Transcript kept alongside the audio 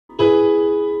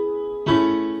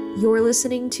You're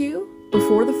listening to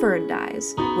Before the Fern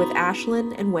Dies with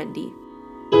Ashlyn and Wendy.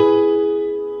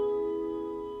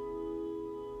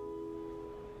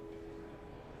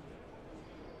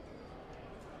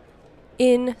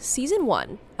 In Season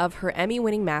 1 of her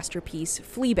Emmy-winning masterpiece,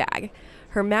 Fleabag,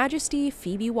 Her Majesty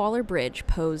Phoebe Waller-Bridge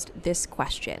posed this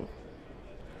question.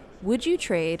 Would you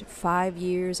trade 5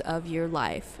 years of your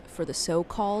life for the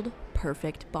so-called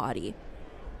perfect body?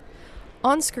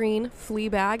 On screen,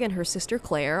 Fleabag and her sister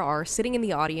Claire are sitting in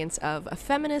the audience of a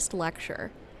feminist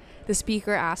lecture. The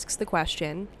speaker asks the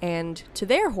question, and to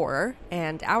their horror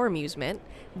and our amusement,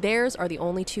 theirs are the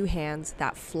only two hands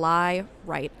that fly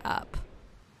right up.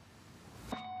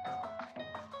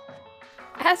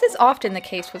 As is often the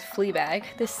case with Fleabag,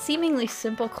 this seemingly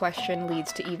simple question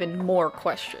leads to even more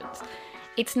questions.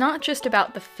 It's not just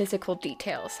about the physical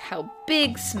details, how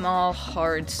big, small,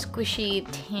 hard, squishy,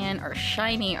 tan, or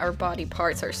shiny our body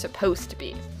parts are supposed to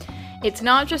be. It's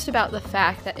not just about the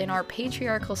fact that in our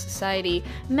patriarchal society,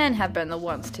 men have been the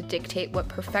ones to dictate what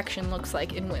perfection looks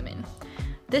like in women.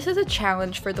 This is a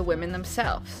challenge for the women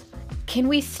themselves. Can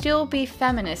we still be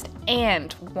feminist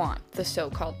and want the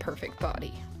so-called perfect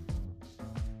body?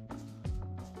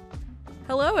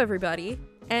 Hello, everybody,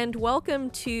 and welcome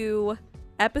to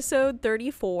episode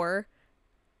 34,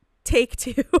 take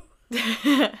 2.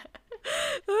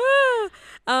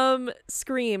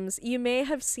 Screams. You may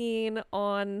have seen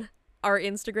on our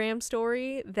Instagram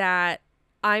story that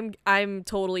I'm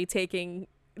totally taking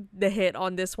the hit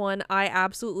on this one. I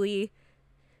absolutely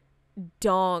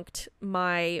donked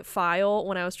my file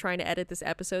when I was trying to edit this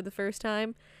episode the first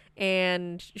time,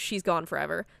 and she's gone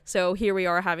forever. So here we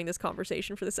are having this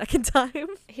conversation for the second time.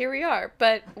 Here we are,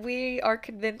 but we are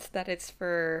convinced that it's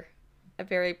for a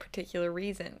very particular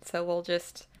reason. So we'll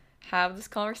just have this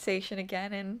conversation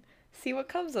again and see what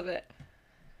comes of it.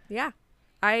 Yeah.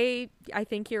 I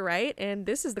think you're right, and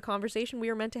this is the conversation we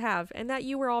were meant to have and that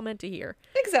you were all meant to hear.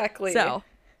 Exactly. So,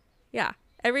 yeah.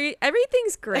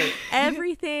 Everything's great.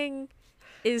 Everything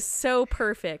is so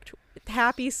perfect.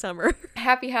 Happy summer.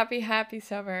 Happy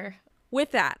summer.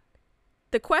 With that,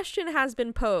 the question has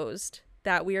been posed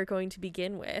that we are going to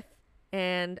begin with,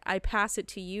 and I pass it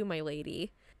to you, my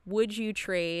lady. Would you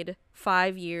trade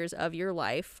 5 years of your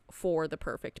life for the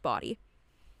perfect body?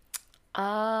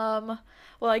 Well,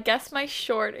 I guess my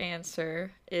short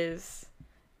answer is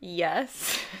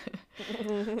yes.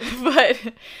 But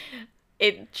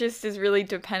it just is really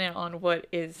dependent on what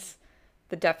is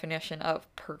the definition of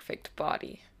perfect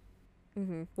body.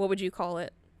 Mm-hmm. What would you call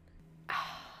it?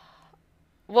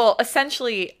 Well,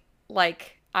 essentially,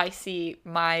 like, I see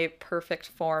my perfect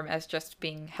form as just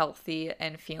being healthy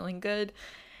and feeling good.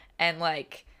 And,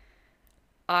 like,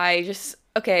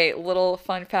 okay, little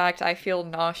fun fact, I feel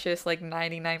nauseous like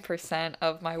 99%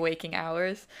 of my waking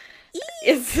hours.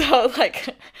 And so,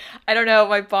 like, I don't know,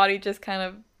 my body just kind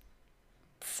of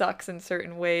sucks in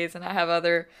certain ways, and I have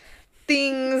other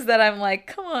things that I'm like,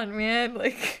 come on, man,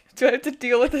 like, do I have to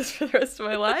deal with this for the rest of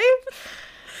my life?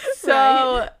 So,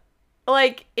 right.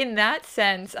 Like, in that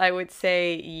sense, I would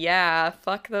say, yeah,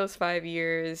 fuck those 5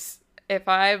 years. If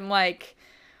I'm, like,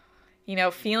 you know,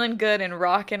 feeling good and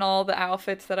rocking all the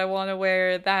outfits that I want to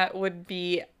wear, that would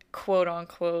be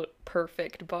quote-unquote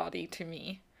perfect body to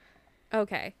me.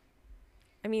 Okay.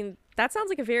 I mean, that sounds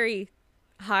like a very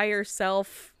higher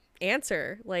self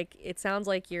answer. Like, it sounds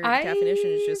like your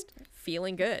definition is just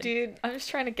feeling good. Dude, I'm just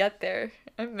trying to get there.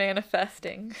 I'm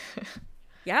manifesting.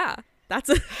 Yeah,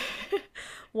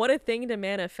 what a thing to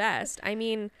manifest. I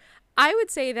mean, I would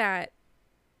say that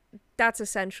that's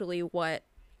essentially what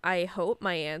I hope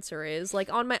my answer is.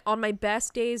 Like, on my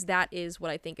best days, that is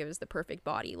what I think of as the perfect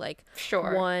body. Like,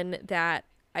 sure. One that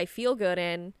I feel good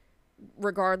in,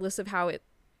 regardless of how it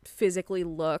physically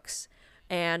looks,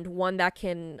 and one that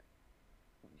can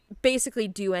basically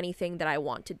do anything that I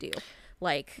want to do.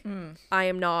 Like, I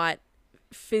am not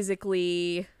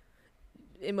physically,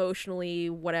 emotionally,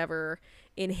 whatever,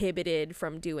 inhibited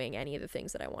from doing any of the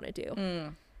things that I want to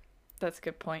do. That's a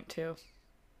good point, too.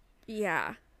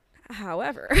 Yeah.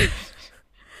 However,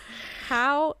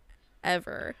 I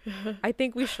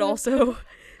think we should also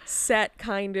set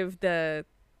kind of the,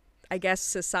 I guess,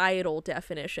 societal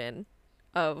definition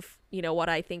of, you know, what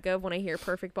I think of when I hear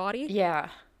perfect body. Yeah.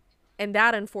 And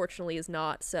that, unfortunately, is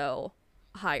not so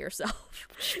higher self.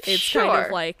 It's sure. kind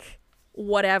of like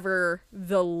whatever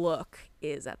the look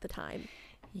is at the time.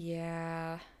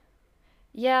 Yeah.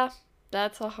 Yeah,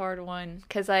 that's a hard one.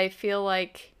 Because I feel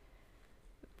like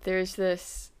there's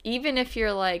this, even if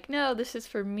you're like, no, this is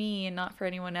for me and not for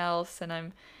anyone else, and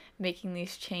I'm making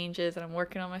these changes and I'm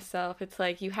working on myself, it's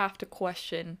like you have to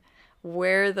question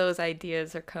where those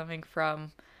ideas are coming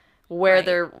from, where Right.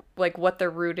 they're like what they're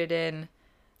rooted in,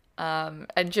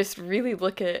 and just really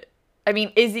look at, I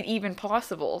mean, is it even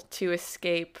possible to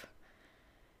escape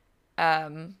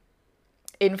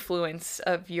influence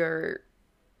of your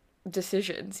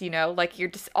decisions, like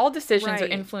all decisions are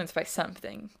Right. influenced by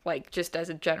something, like just as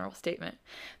a general statement.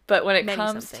 But when it Many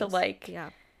comes to somethings. like, Yeah.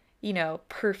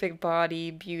 perfect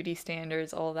body, beauty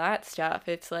standards, all that stuff,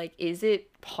 it's like, is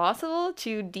it possible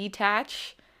to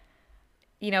detach,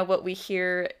 what we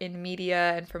hear in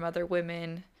media and from other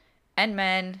women and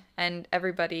men and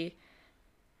everybody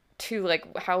to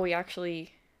like how we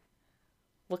actually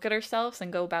look at ourselves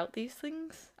and go about these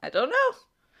things? I don't know.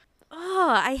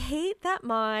 Oh, I hate that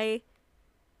my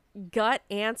gut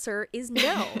answer is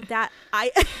no. That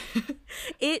I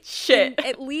it Shit.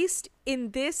 at least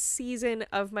in this season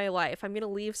of my life, I'm going to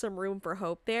leave some room for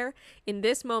hope there. In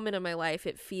this moment of my life,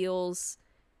 it feels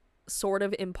sort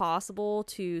of impossible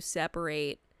to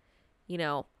separate, you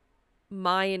know,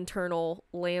 my internal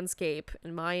landscape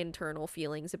and my internal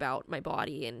feelings about my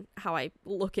body and how I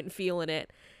look and feel in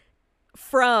it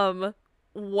from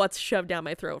what's shoved down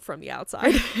my throat from the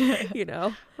outside, you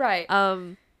know? Right.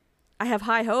 I have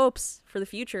high hopes for the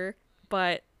future,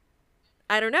 but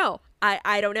I don't know.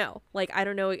 I don't know. Like, I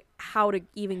don't know how to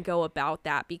even go about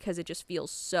that because it just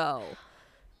feels so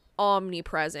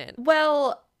omnipresent.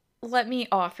 Well, let me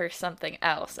offer something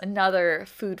else. Another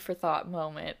food for thought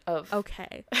moment of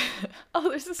Okay,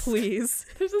 oh, please.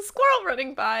 there's a squirrel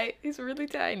running by. He's really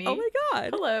tiny. Oh my god.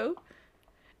 Hello.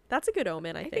 That's a good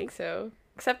omen, I I think think. so.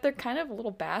 Except they're kind of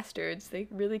little bastards. They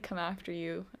really come after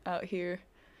you out here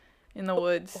in the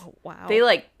woods. Oh, wow. They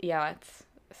yeah, it's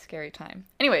a scary time.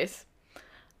 Anyways,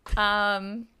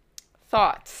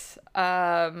 thoughts.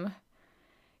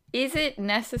 Is it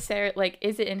necessary,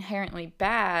 is it inherently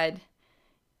bad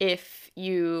if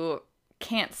you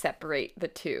can't separate the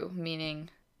two, meaning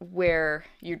where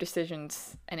your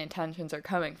decisions and intentions are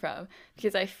coming from?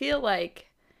 Because I feel like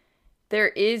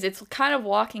it's kind of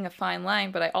walking a fine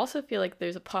line, but I also feel like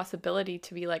there's a possibility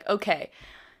to be like, okay,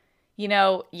 you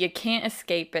can't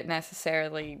escape it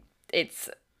necessarily.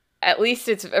 At least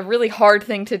it's a really hard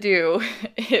thing to do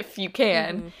if you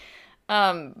can.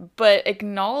 But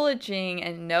acknowledging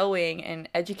and knowing and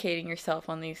educating yourself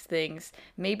on these things,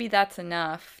 maybe that's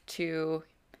enough to,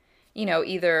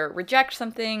 either reject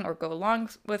something or go along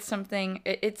with something.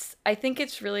 I think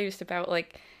it's really just about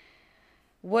like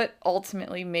what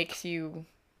ultimately makes you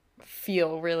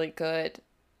feel really good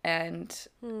and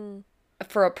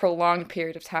for a prolonged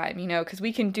period of time, because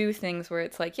we can do things where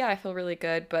it's like, yeah, I feel really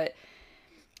good, but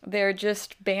they're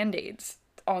just band-aids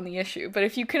on the issue. But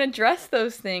if you can address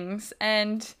those things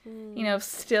and,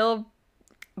 still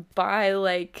buy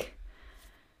like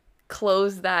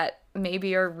clothes that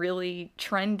maybe are really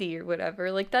trendy or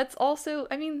whatever, like that's also,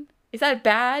 I mean, is that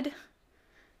bad?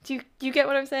 Do you get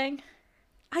what I'm saying?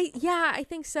 I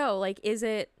think so. Like, is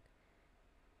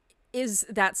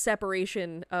that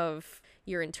separation of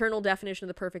your internal definition of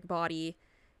the perfect body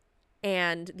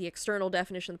and the external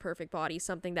definition of the perfect body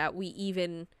something that we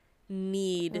even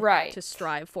need Right. to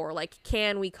strive for? Like,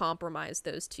 can we compromise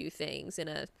those two things in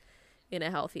a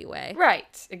healthy way?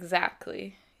 Right,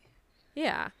 exactly.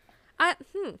 Yeah.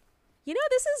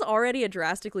 This is already a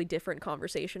drastically different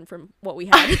conversation from what we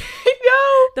had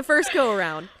I the first go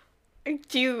around.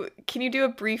 know. Can you do a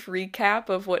brief recap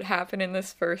of what happened in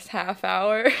this first half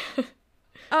hour?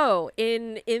 Oh,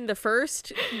 in the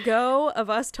first go of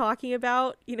us talking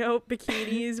about,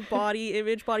 bikinis, body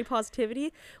image, body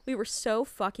positivity, we were so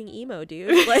fucking emo,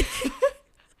 dude. Like,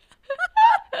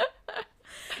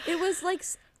 it was like,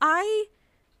 I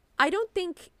don't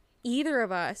think either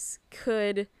of us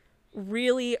could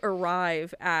really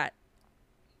arrive at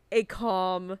a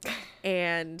calm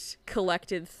and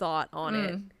collected thought on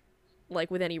it, like,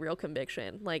 with any real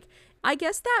conviction. Like, I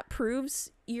guess that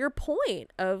proves your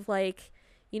point of, like,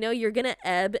 you're gonna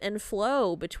ebb and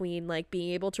flow between, like,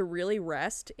 being able to really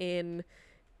rest in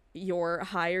your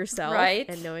higher self, Right.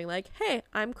 and knowing, like, hey,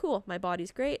 I'm cool, my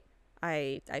body's great,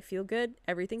 I feel good,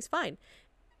 everything's fine.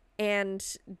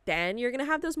 And then you're gonna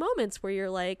have those moments where you're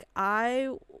like, I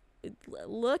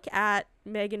look at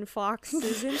Megan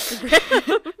Fox's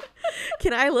Instagram.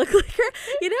 Can I look like her?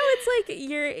 It's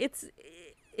like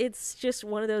it's just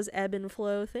one of those ebb and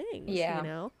flow things.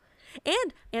 Yeah.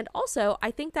 And also, I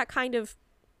think that kind of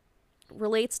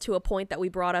relates to a point that we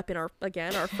brought up in our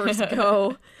first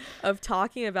go of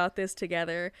talking about this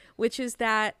together, which is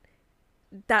that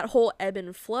whole ebb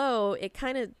and flow, it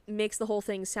kind of makes the whole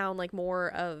thing sound like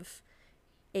more of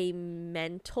a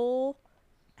mental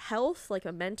health, like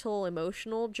a mental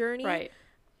emotional journey, Right.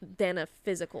 than a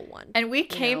physical one. And we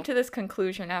came to this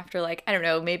conclusion after, like, I don't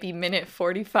know, maybe minute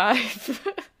 45.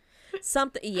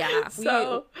 Something, yeah.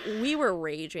 So we were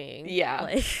raging. yeah,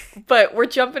 Like, but we're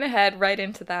jumping ahead right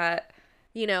into that.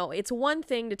 you know, it's one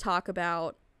thing to talk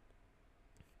about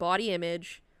body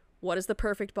image. What does the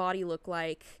perfect body look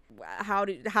like? How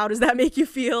does that make you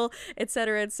feel,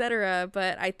 etc., etc.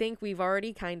 But I think we've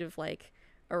already kind of like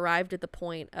arrived at the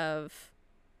point of,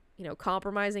 you know,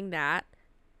 compromising that.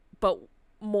 But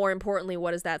more importantly,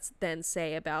 what does that then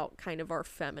say about kind of our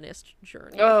feminist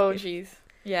journey? Oh, jeez.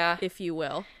 Yeah. If you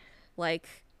will. Like,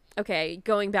 okay,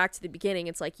 going back to the beginning,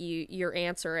 it's like your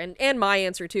answer and my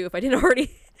answer too, if I didn't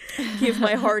already give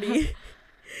my hearty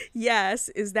yes,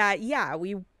 is that yeah,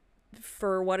 we,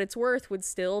 for what it's worth, would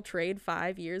still trade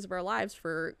 5 years of our lives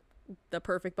for the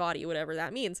perfect body, whatever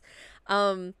that means.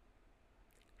 How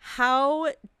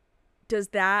does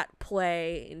that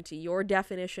play into your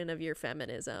definition of your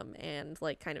feminism, and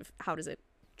like kind of how does it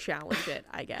challenge it,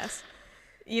 I guess?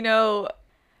 You know,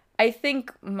 I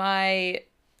think I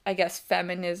guess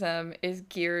feminism is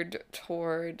geared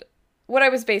toward what I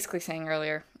was basically saying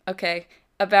earlier, okay?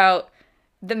 About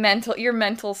your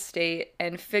mental state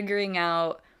and figuring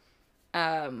out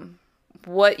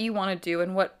what you want to do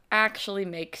and what actually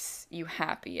makes you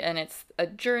happy. And it's a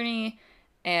journey,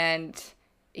 and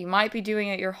you might be doing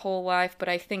it your whole life, but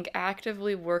I think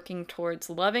actively working towards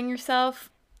loving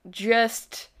yourself,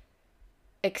 just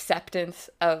acceptance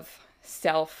of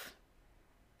self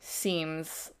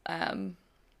seems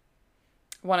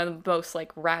one of the most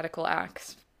like radical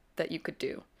acts that you could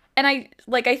do. And I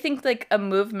think like a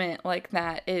movement like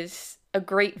that is a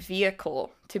great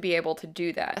vehicle to be able to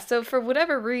do that. So for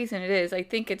whatever reason it is, I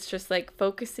think it's just like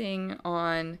focusing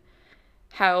on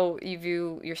how you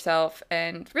view yourself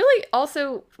and really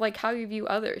also like how you view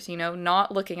others, you know,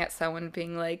 not looking at someone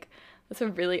being like, that's a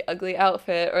really ugly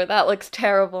outfit, or that looks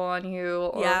terrible on you,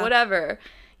 or whatever,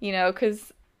 you know,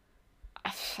 because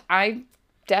I've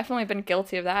definitely been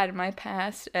guilty of that in my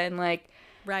past. And like,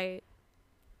 right,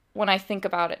 when I think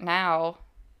about it now,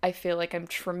 I feel like I'm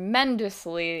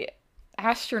tremendously,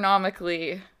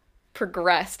 astronomically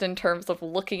progressed in terms of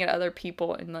looking at other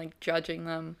people and like judging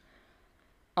them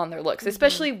on their looks,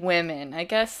 especially women. I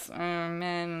guess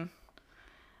men,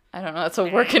 I don't know, it's a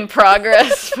work in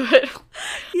progress, but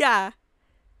yeah,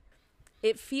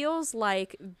 it feels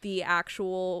like the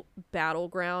actual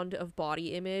battleground of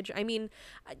body image. I mean,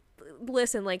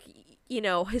 listen, like, you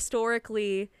know,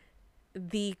 historically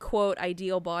the quote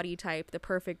ideal body type, the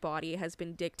perfect body, has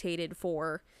been dictated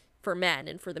for men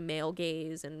and for the male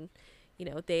gaze, and you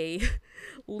know, they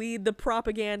lead the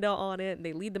propaganda on it, and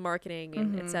they lead the marketing,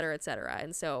 and et cetera, et cetera.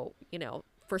 And so, you know,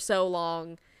 for so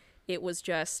long, it was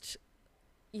just,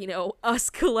 you know, us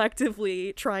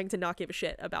collectively trying to not give a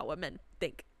shit about what men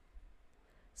think.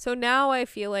 So now I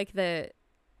feel like that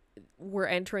we're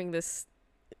entering this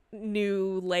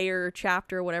new layer,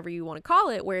 chapter, whatever you want to call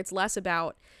it, where it's less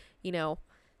about, you know,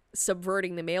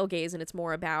 subverting the male gaze, and it's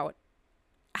more about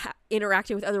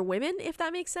interacting with other women, if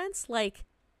that makes sense. Like,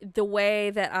 the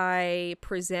way that I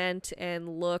present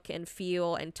and look and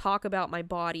feel and talk about my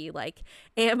body, like,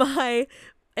 am I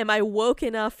woke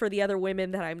enough for the other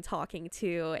women that I'm talking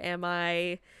to? Am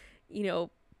I doing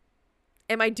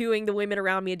the women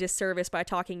around me a disservice by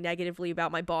talking negatively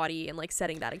about my body and like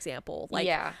setting that example? Like,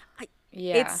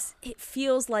 it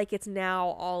feels like it's now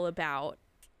all about,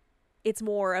 it's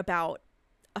more about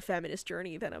a feminist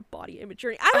journey than a body image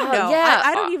journey. I don't know. Yeah.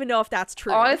 I don't even know if that's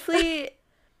true. Honestly,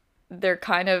 they're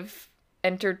kind of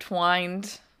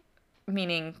intertwined,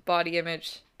 meaning body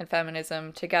image and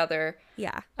feminism together.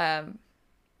 Yeah.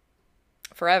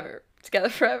 Together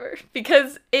forever,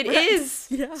 because it is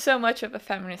so much of a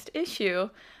feminist issue.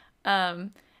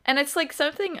 And it's like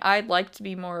something I'd like to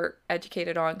be more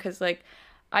educated on, because like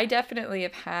I definitely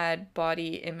have had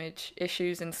body image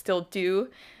issues and still do.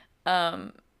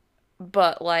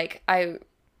 But like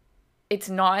it's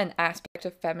not an aspect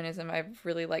of feminism I've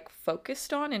really like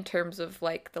focused on in terms of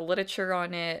like the literature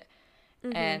on it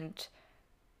and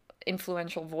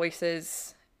influential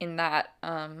voices in that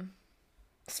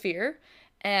sphere.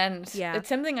 And it's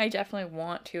something I definitely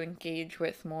want to engage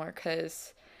with more,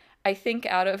 because I think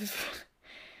out of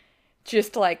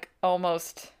just like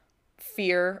almost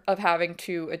fear of having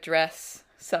to address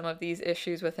some of these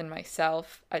issues within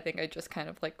myself, I think I just kind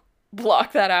of like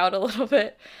block that out a little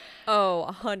bit. Oh,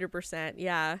 100%.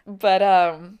 Yeah.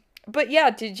 But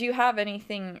yeah, did you have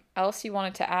anything else you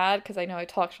wanted to add? Because I know I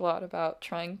talked a lot about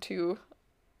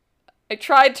I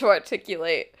tried to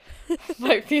articulate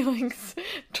my feelings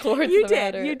towards the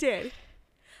matter. You did.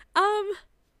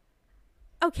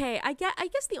 Okay, I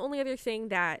guess the only other thing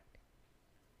that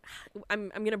I'm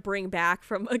gonna bring back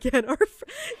from, again,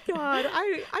 God,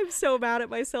 I'm so mad at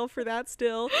myself for that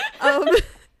still.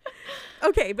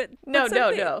 Okay, but No,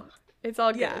 something, no. It's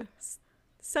all good. yeah,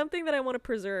 something that I want to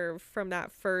preserve from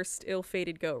that first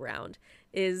ill-fated go round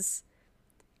is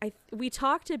we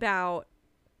talked about,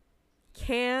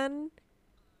 can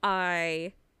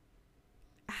I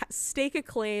stake a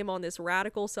claim on this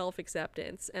radical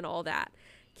self-acceptance and all that?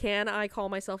 Can I call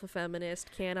myself a feminist?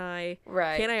 Can I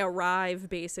arrive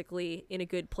basically in a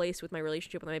good place with my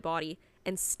relationship with my body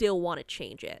and still want to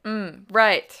change it?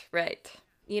 Right.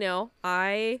 You know,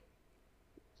 I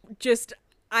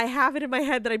have it in my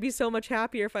head that I'd be so much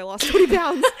happier if I lost 20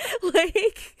 pounds.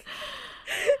 Like,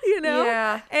 you know?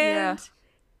 Yeah.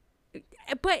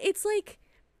 But it's like,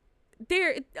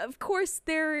 of course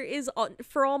there is,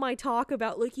 for all my talk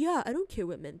about like, yeah, I don't care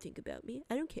what men think about me,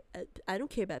 I don't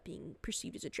care about being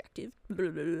perceived as attractive, blah,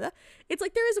 blah, blah. It's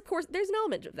like, there's an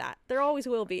element of that, there always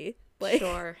will be, like,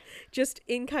 sure. Just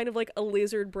in kind of like a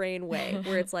lizard brain way,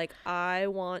 where it's like, I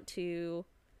want to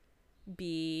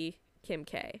be Kim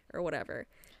K or whatever,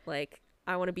 like,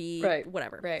 I want to be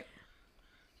whatever, right.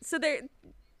 So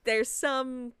there's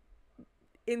some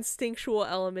instinctual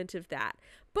element of that,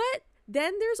 but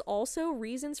then there's also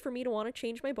reasons for me to want to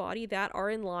change my body that are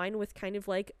in line with kind of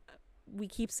like, we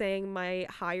keep saying, my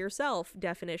higher self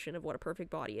definition of what a perfect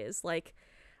body is. Like,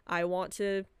 I want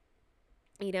to,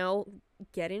 you know,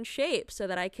 get in shape so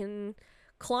that I can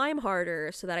climb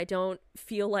harder, so that I don't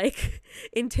feel like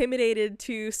intimidated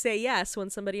to say yes when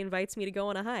somebody invites me to go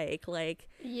on a hike. Like,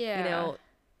 yeah, you know,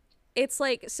 it's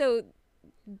like, so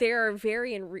there are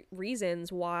varying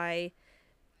reasons why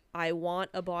I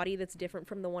want a body that's different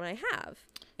from the one I have,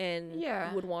 and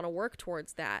would want to work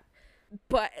towards that.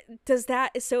 But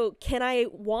can I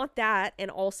want that and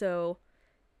also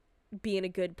be in a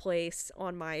good place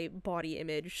on my body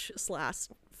image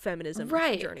 / feminism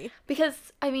journey?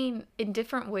 Because, I mean, in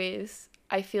different ways,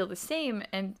 I feel the same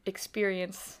and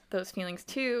experience those feelings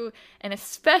too, and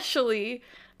especially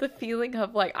the feeling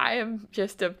of like, I am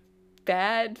just a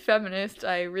bad feminist,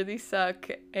 I really suck,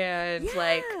 and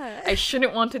like, I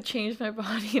shouldn't want to change my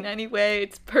body in any way,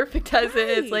 it's perfect as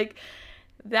is, like,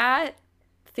 that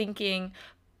thinking.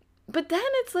 But then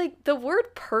it's like, the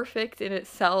word perfect in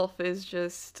itself is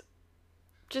just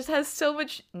has so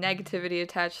much negativity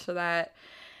attached to that.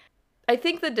 I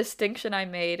think the distinction I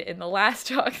made in the last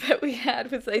talk that we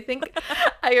had was, I think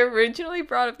I originally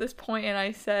brought up this point and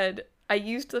I said, I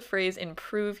used the phrase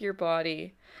improve your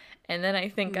body. And then I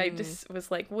think I just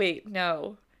was like, wait,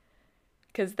 no.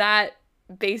 Because that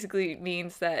basically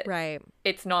means that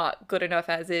it's not good enough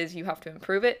as is, you have to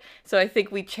improve it. So I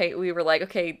think we were like,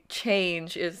 okay,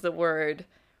 change is the word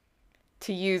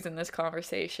to use in this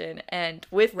conversation. And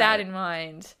with that in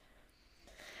mind,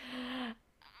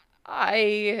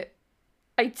 I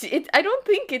don't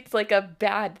think it's like a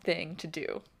bad thing to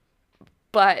do.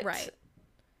 But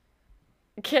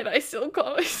can I still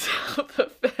call myself a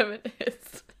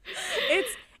feminist?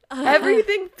 It's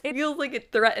everything feels like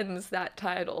it threatens that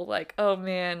title. Like, oh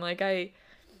man, like I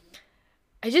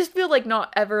just feel like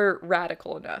not ever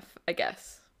radical enough, I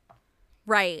guess.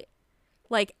 Right.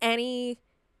 Like, any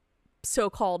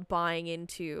so-called buying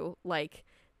into like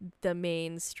the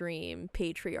mainstream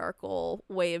patriarchal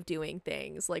way of doing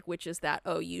things, like, which is that,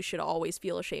 oh, you should always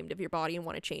feel ashamed of your body and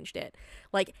want to change it.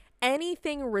 Like,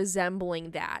 anything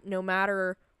resembling that, no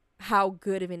matter how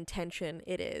good of intention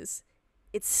it is,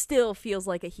 it still feels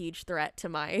like a huge threat to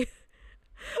my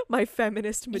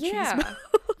feminist machismo. Yeah.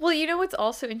 Well, you know what's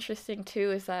also interesting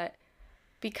too is that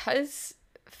because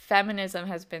feminism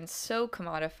has been so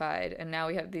commodified, and now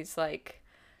we have these like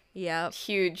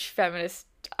huge feminist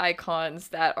icons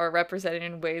that are represented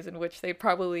in ways in which they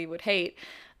probably would hate.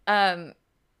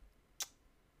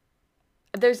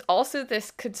 There's also this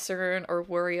concern or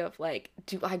worry of like,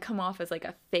 do I come off as like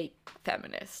a fake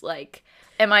feminist? Like,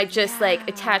 am I just like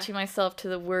attaching myself to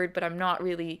the word, but I'm not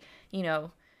really, you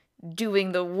know,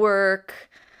 doing the work,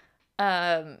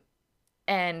 and,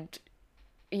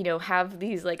 you know, have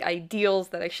these like ideals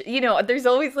that I should, you know, there's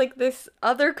always like this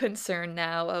other concern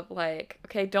now of like,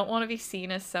 okay, I don't want to be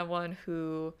seen as someone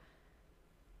who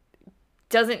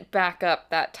doesn't back up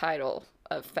that title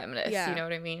of feminist. You know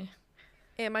what I mean?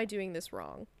 Am I doing this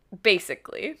wrong?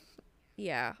 Basically.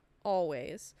 Yeah,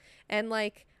 always. And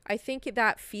like, I think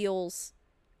that feels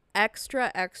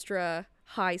extra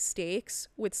high stakes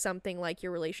with something like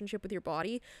your relationship with your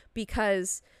body,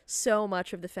 because so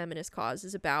much of the feminist cause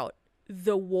is about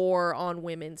the war on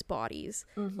women's bodies.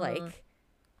 Like,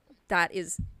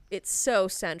 it's so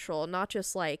central, not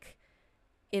just like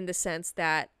in the sense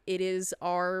that it is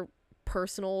our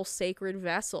personal sacred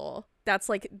vessel that's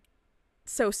like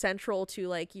so central to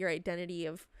like your identity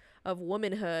of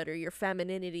womanhood or your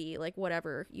femininity, like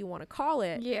whatever you want to call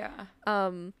it.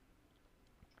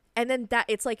 And then that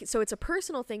it's like, so it's a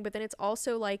personal thing, but then it's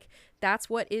also like that's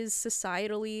what is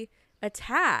societally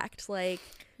attacked, like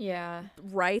Yeah.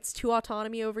 rights to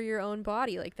autonomy over your own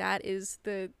body. Like that is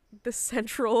the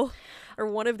central, or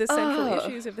one of the central Oh.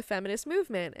 issues of the feminist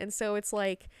movement. And so it's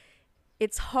like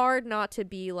it's hard not to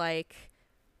be like,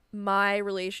 my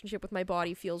relationship with my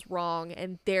body feels wrong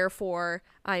and therefore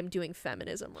I'm doing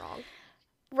feminism wrong.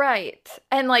 Right.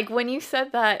 And like when you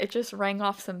said that, it just rang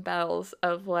off some bells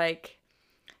of like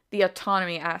the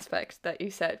autonomy aspect that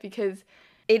you said, because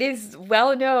it is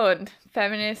well known,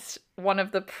 feminist, one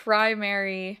of the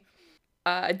primary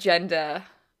agenda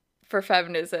for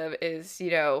feminism is,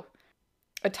 you know,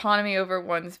 autonomy over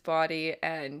one's body,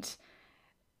 and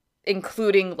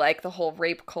including like the whole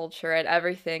rape culture and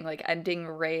everything, like ending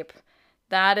rape.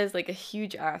 That is like a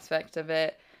huge aspect of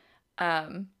it.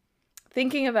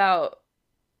 Thinking about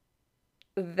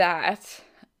that,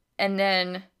 and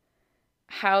then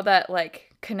how that like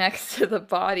connects to the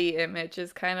body image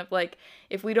is kind of like,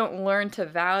 if we don't learn to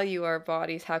value our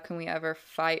bodies, how can we ever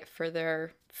fight for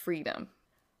their freedom?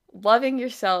 Loving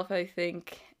yourself, I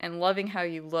think, and loving how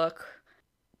you look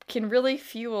can really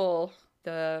fuel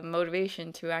the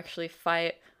motivation to actually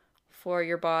fight for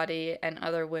your body and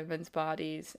other women's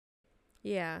bodies.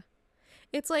 Yeah.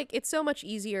 It's like, it's so much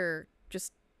easier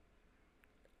just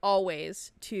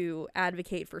always to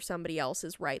advocate for somebody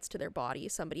else's rights to their body,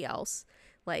 somebody else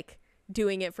like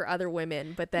doing it for other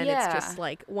women, but then it's just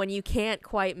like when you can't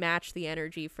quite match the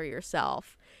energy for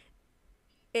yourself,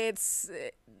 it's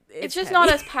just heavy. not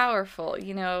as powerful,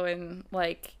 you know. And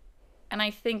like, and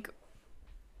I think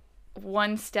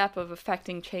one step of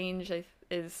affecting change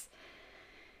is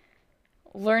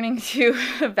learning to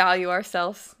value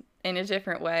ourselves in a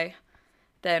different way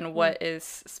than what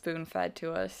is spoon-fed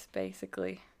to us,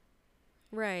 basically.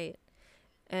 Right.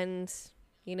 And,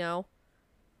 you know,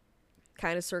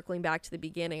 kind of circling back to the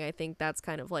beginning, I think that's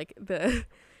kind of like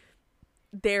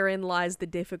therein lies the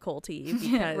difficulty,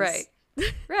 because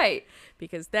right.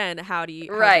 because then how do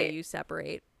you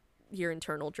separate your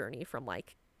internal journey from,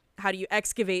 like, how do you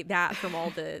excavate that from all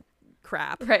the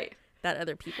crap that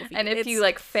other people feed? And if you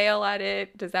like fail at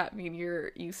it, does that mean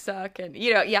you suck? And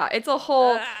you know, yeah, it's a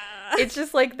whole it's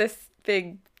just like this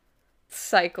big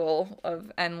cycle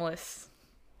of endless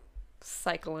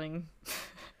cycling.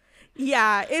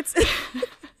 Yeah, it's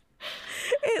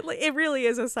it really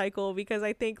is a cycle, because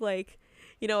I think, like,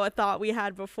 you know, a thought we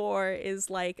had before is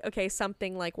like, okay,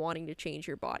 something like wanting to change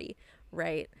your body,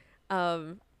 right?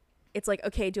 It's like,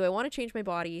 okay, do I want to change my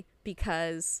body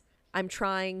because I'm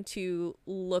trying to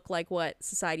look like what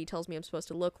society tells me I'm supposed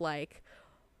to look like,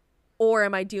 or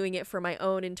am I doing it for my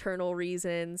own internal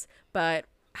reasons? But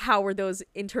how are those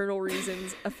internal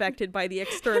reasons affected by the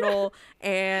external?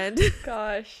 And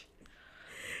gosh,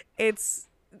 it's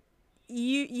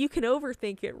you can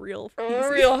overthink it real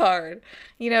hard.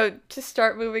 You know, to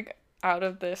start moving out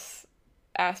of this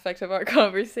aspect of our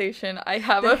conversation, I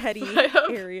have a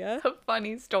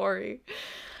funny story.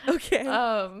 Okay.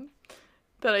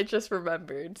 That I just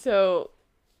remembered. So,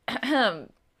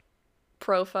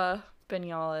 Profa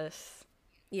Benialis,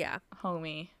 yeah,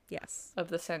 homie, yes, of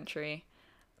the century,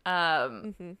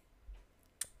 once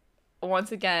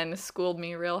again schooled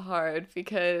me real hard,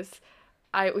 because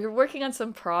we were working on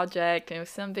some project and it was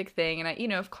some big thing, and I, you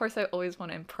know, of course I always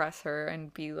want to impress her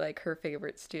and be like her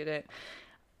favorite student.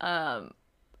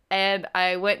 And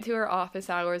I went to her office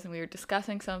hours and we were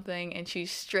discussing something, and she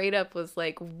straight up was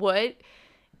like, what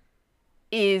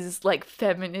is like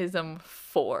feminism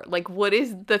for? Like, what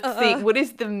is the thing? What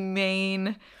is the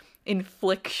main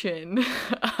infliction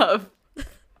of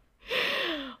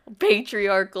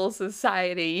patriarchal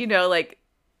society? You know, like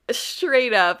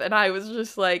straight up. And I was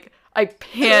just like, I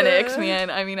panicked, man.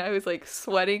 I mean, I was like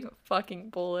sweating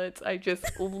fucking bullets. I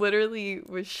just literally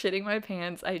was shitting my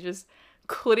pants. I just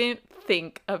couldn't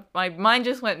think of, my mind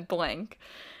just went blank.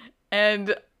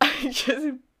 And I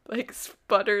just like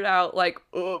sputtered out like,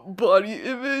 body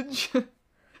image. And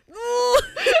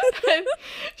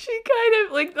she kind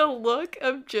of like, the look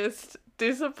of just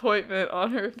disappointment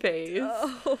on her face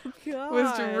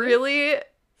was really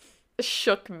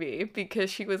shook me, because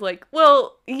she was like,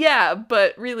 well, yeah,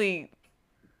 but really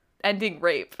ending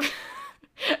rape.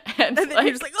 and then like,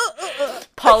 you're just like,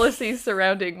 policies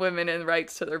surrounding women and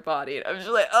rights to their body. And I was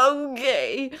just like,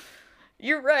 okay,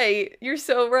 you're right. You're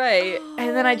so right.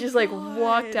 And then I just like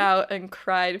walked out and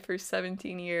cried for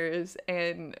 17 years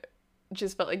and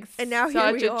just felt like and now such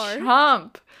here we a are.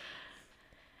 chump.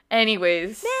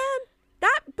 Anyways. Man,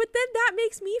 but then that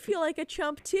makes me feel like a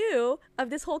chump too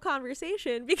of this whole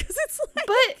conversation, because it's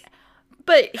like,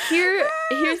 but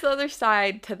here's the other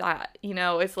side to that. You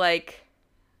know, it's like,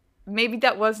 maybe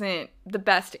that wasn't the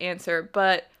best answer,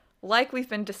 but like we've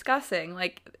been discussing,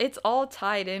 like, it's all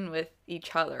tied in with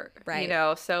each other, Right. you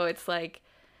know? So it's like,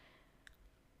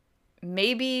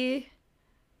 maybe,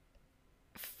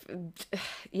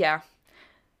 yeah.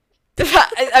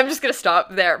 I'm just gonna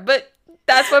stop there, but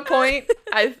that's my point.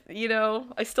 I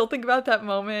still think about that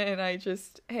moment and I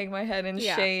just hang my head in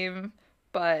shame,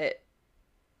 but,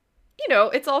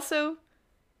 it's also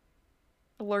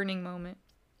a learning moment.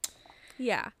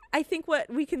 Yeah. I think what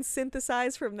we can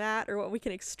synthesize from that, or what we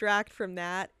can extract from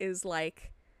that, is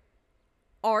like,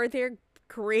 are there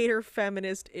greater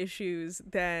feminist issues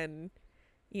than,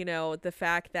 the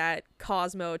fact that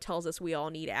Cosmo tells us we all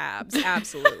need abs?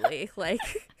 Absolutely. Like,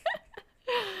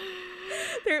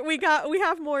 we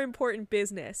have more important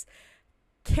business.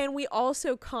 Can we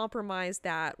also compromise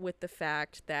that with the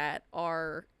fact that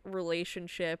our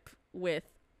relationship with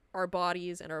our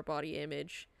bodies and our body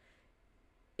image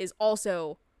is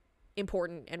also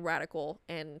important and radical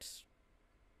and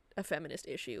a feminist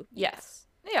issue? Yes.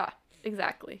 Yeah,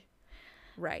 exactly.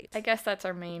 Right. I guess that's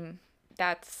our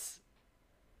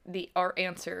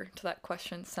answer to that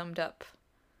question summed up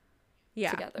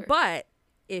together. But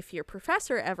if your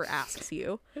professor ever asks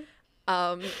you,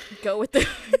 go with the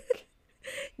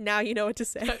now you know what to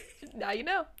say. Now you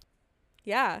know.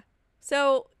 Yeah.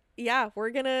 So yeah, we're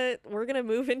gonna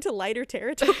move into lighter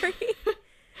territory.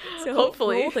 So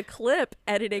hopefully. Roll the clip,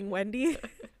 editing Wendy.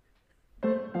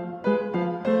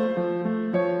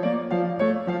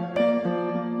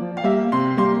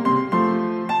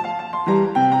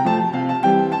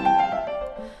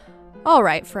 All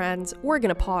right, friends, we're going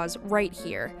to pause right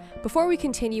here. Before we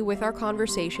continue with our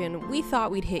conversation, we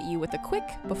thought we'd hit you with a quick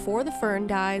Before the Fern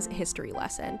Dies history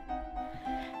lesson.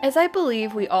 As I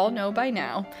believe we all know by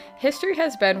now, history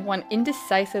has been one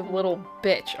indecisive little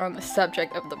bitch on the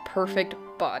subject of the perfect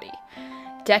body.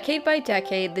 Decade by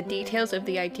decade, the details of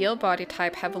the ideal body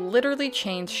type have literally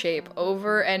changed shape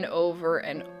over and over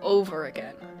and over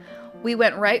again. We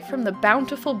went right from the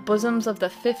bountiful bosoms of the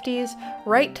 50s,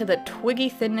 right to the twiggy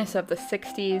thinness of the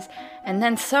 60s, and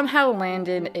then somehow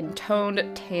landed in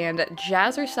toned, tanned,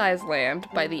 jazzercise land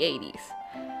by the 80s.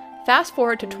 Fast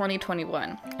forward to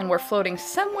 2021, and we're floating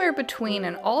somewhere between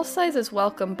an all-sizes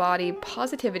welcome body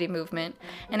positivity movement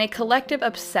and a collective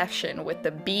obsession with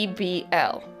the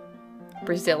BBL,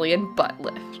 Brazilian butt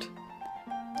lift.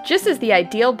 Just as the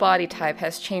ideal body type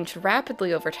has changed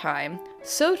rapidly over time,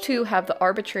 so too have the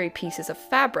arbitrary pieces of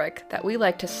fabric that we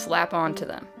like to slap onto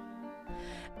them.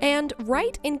 And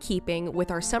right in keeping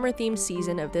with our summer-themed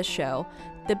season of this show,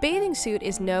 the bathing suit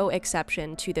is no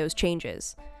exception to those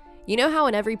changes. You know how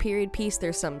in every period piece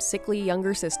there's some sickly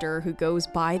younger sister who goes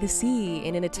by the sea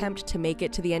in an attempt to make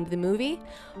it to the end of the movie?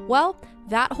 Well,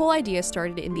 that whole idea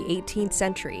started in the 18th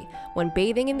century, when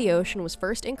bathing in the ocean was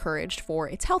first encouraged for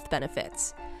its health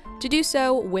benefits. To do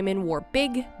so, women wore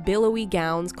big, billowy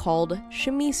gowns called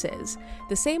chemises,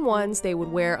 the same ones they would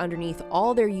wear underneath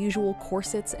all their usual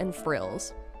corsets and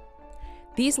frills.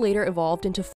 These later evolved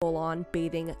into full-on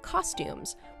bathing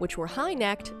costumes, which were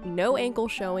high-necked, no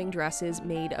ankle-showing dresses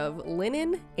made of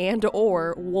linen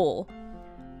and/or wool.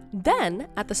 Then,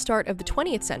 at the start of the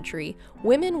 20th century,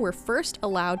 women were first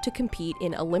allowed to compete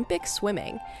in Olympic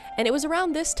swimming, and it was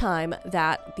around this time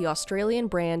that the Australian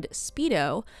brand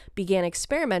Speedo began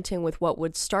experimenting with what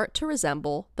would start to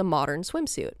resemble the modern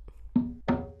swimsuit.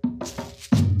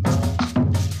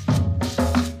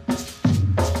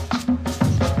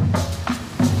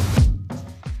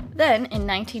 Then, in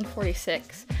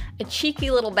 1946, a cheeky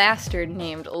little bastard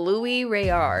named Louis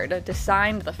Réard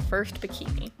designed the first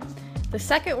bikini. The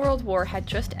Second World War had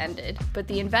just ended, but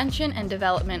the invention and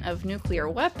development of nuclear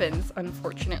weapons,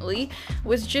 unfortunately,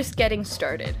 was just getting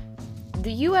started.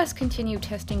 The US continued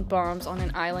testing bombs on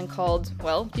an island called,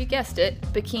 well, you guessed it,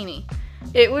 Bikini.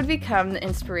 It would become the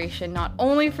inspiration not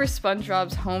only for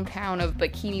SpongeBob's hometown of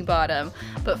Bikini Bottom,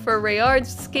 but for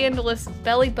Réard's scandalous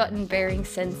belly button bearing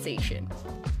sensation.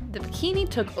 The bikini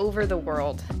took over the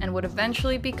world and would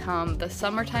eventually become the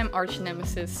summertime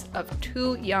arch-nemesis of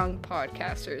two young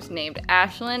podcasters named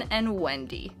Ashlyn and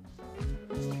Wendy.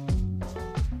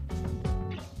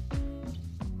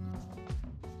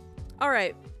 All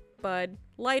right, bud,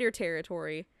 lighter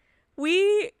territory.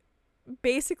 We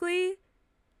basically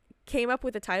came up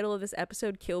with the title of this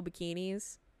episode, Kill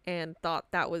Bikinis, and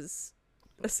thought that was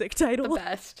a sick title. The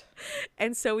best.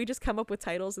 And so we just come up with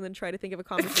titles and then try to think of a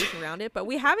conversation around it. But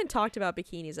we haven't talked about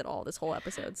bikinis at all this whole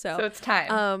episode. So it's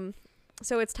time.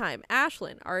 So it's time.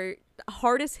 Ashlyn, our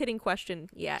hardest hitting question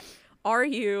yet. Are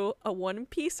you a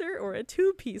one-piecer or a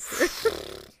two-piecer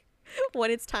when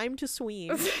it's time to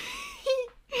swim?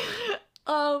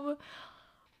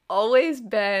 Always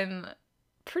been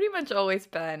pretty much always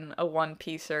been a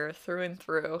one-piecer through and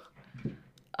through.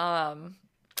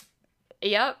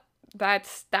 Yep,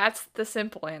 that's the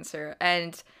simple answer.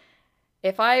 And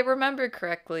if I remember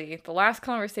correctly, the last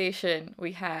conversation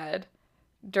we had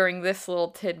during this little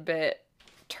tidbit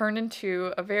turned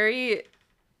into a very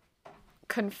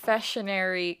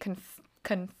confessional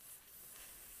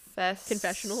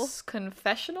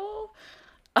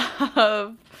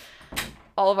of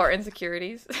all of our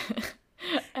insecurities.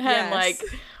 And Yes. like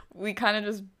we kind of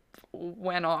just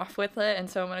went off with it, and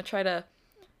so I'm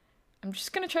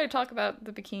just gonna try to talk about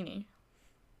the bikini.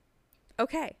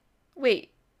 Okay.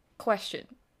 Wait, question.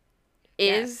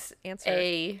 Yes, Is answer.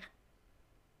 a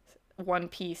one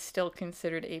piece still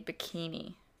considered a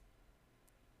bikini?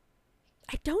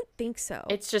 I don't think so.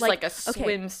 It's just like a okay,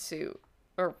 swimsuit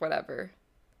or whatever.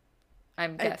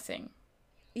 I'm guessing.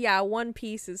 yeah, one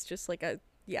piece is just like a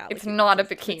It's like not a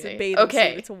It's a bikini. bathing Okay.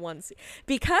 suit. It's a onesie.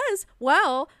 Because,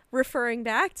 well, referring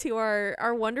back to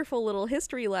our wonderful little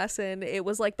history lesson, it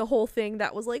was like the whole thing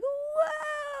that was like,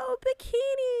 wow,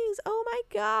 bikinis, oh my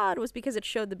god, was because it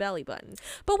showed the belly button.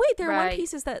 But wait, there are one Right.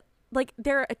 pieces that, like,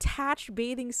 they're attached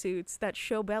bathing suits that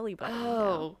show belly button.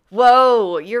 Oh.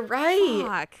 Whoa, you're right.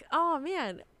 Fuck. Oh,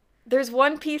 man. There's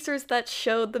one piecers that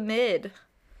showed the mid.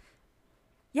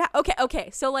 Yeah, okay.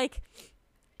 So, like,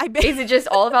 Is it just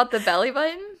all about the belly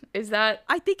button? Is that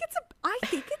I think it's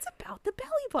about the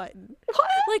belly button. what?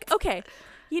 Like, okay,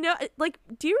 like,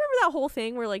 do you remember that whole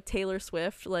thing where like Taylor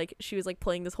Swift, like, she was like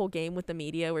playing this whole game with the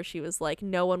media where she was like,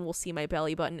 no one will see my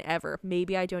belly button ever.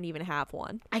 Maybe I don't even have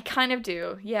one. I kind of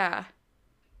do. Yeah.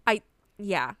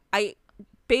 I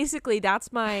basically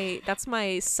that's my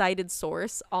cited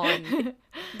source on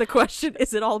the question,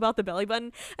 is it all about the belly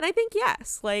button? And I think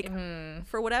yes. Like,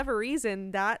 for whatever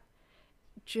reason, that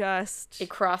just It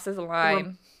crosses a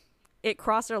line. it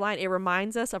crossed our line. It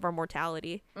reminds us of our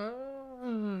mortality.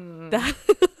 That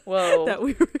Whoa. that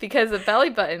we were Because the belly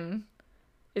button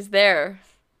is there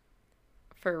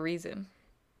for a reason.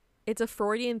 it's a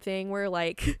Freudian thing where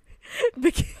like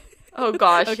Oh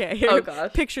gosh. okay, Oh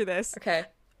gosh. picture this. Okay.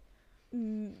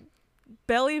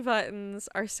 Belly buttons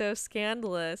are so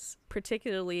scandalous,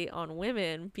 particularly on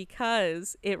women,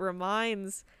 because it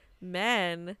reminds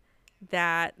men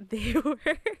that they were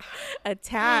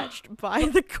attached by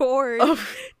the cord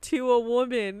to a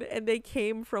woman and they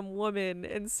came from woman,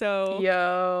 and so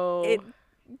Yo. it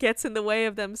gets in the way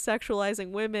of them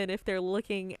sexualizing women if they're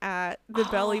looking at the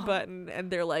belly button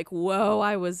and they're like, whoa,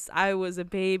 I was a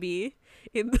baby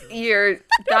in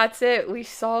That's it. We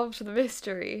solved the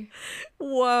mystery.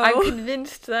 whoa. I'm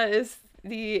convinced that is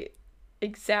the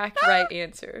exact right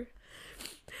answer.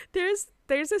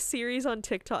 There's a series on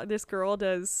TikTok. This girl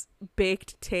does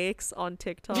baked takes on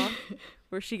TikTok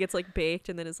where she gets like baked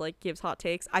and then is like gives hot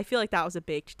takes. I feel like that was a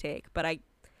baked take, but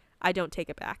I don't take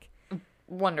it back.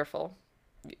 Wonderful.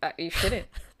 You shouldn't.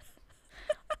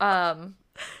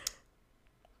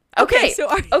 Okay, so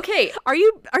okay. are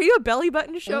you a belly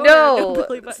button shower? No. Or no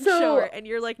belly button So, shower, and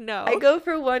you're like, no. I go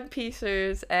for one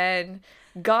piecers, and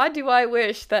God, do I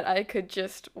wish that I could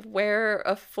just wear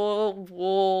a full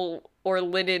wool or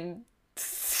linen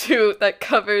suit that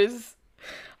covers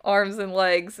arms and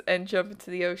legs and jump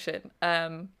into the ocean.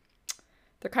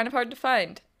 They're kind of hard to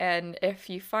find, and if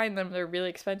you find them, they're really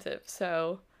expensive.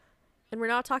 So, And we're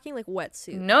not talking like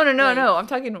wetsuit. no. Like- I'm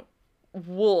talking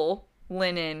wool,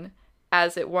 linen,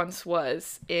 as it once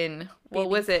was in what baby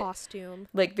was it? costume.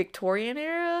 Like Victorian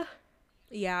era?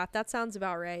 Yeah, that sounds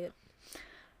about right.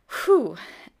 Whew.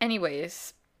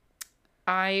 Anyways,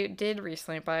 I did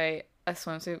recently buy a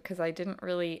swimsuit because I didn't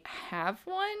really have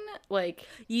one. Like,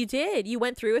 You did. You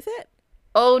went through with it?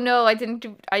 oh no, I didn't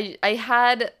do. I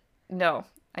had no,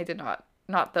 I did not.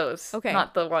 Not those. Okay.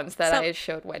 Not the ones that So- I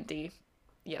showed Wendy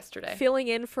yesterday. Filling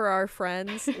in for our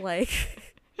friends, like,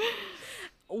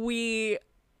 we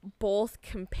both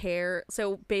compare.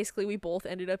 So basically, we both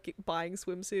ended up buying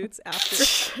swimsuits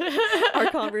after our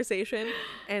conversation.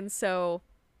 And so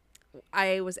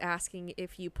I was asking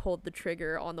if you pulled the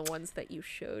trigger on the ones that you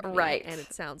showed me. Right. And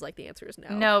it sounds like the answer is no.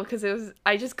 No, because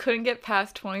I just couldn't get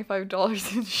past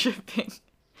 $25 in shipping.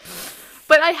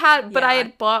 But I Yeah.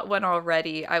 had bought one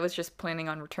already. I was just planning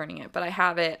on returning it, but I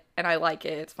have it and I like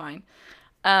it. It's fine.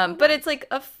 But it's like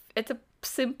it's a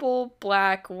simple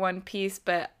black one piece,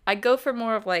 but I go for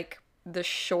more of like the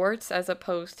shorts as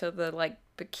opposed to the like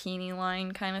bikini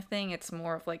line kind of thing. It's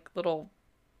more of like little,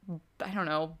 I don't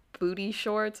know, booty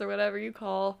shorts or whatever you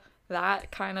call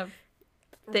that kind of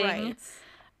thing. Right.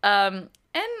 And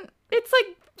it's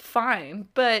like fine,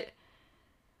 but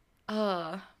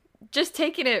just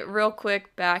taking it real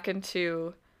quick back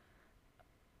into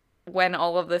when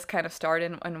all of this kind of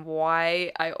started and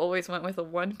why I always went with a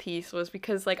one piece was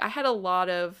because like I had a lot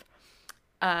of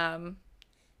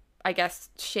I guess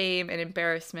shame and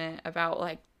embarrassment about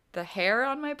like the hair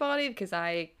on my body because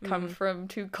I come from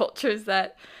two cultures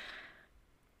that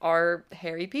are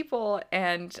hairy people,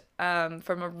 and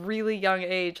from a really young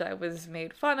age I was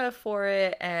made fun of for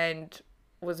it and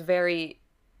was very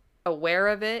aware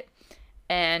of it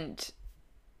and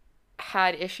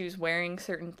had issues wearing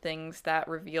certain things that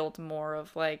revealed more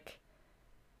of like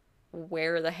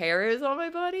where the hair is on my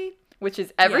body, which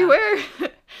is everywhere.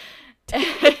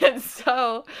 And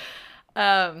so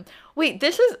wait,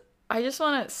 this is, I just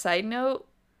want to side note,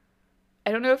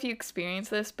 I don't know if you experience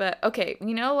this, but okay,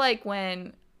 you know, like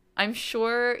when I'm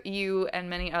sure you and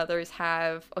many others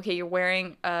have, okay, you're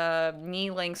wearing a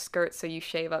knee-length skirt, so you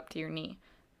shave up to your knee,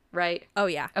 right? Oh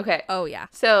yeah. Okay. Oh yeah.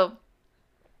 So,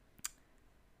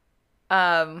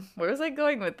 where was I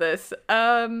going with this?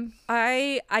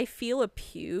 I feel a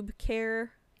pube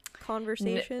care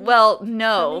conversation. Well,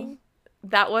 no, coming.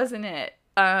 that wasn't it.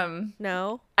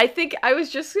 No. I think I was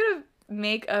just gonna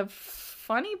make a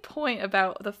funny point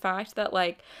about the fact that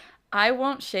like I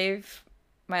won't shave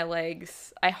my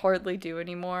legs. I hardly do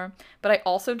anymore, but I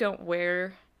also don't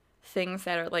wear things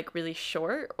that are like really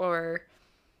short or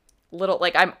little,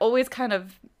 like I'm always kind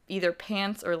of either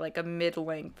pants or like a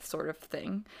mid-length sort of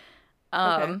thing.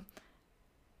 Okay.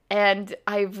 And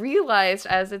I realized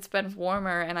as it's been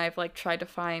warmer and I've like tried to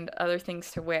find other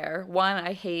things to wear. One,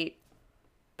 I hate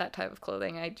that type of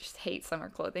clothing. I just hate summer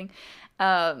clothing.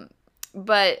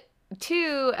 But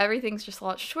two, everything's just a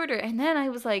lot shorter. And then I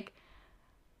was like,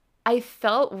 I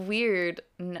felt weird,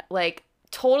 like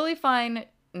totally fine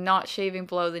not shaving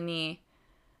below the knee,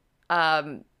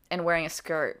 and wearing a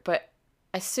skirt. But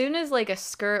as soon as like a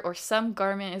skirt or some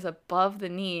garment is above the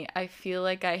knee, I feel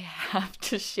like I have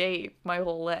to shave my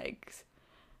whole legs,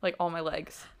 like all my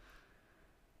legs.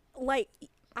 Like,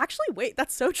 actually, wait,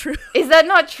 that's so true. Is that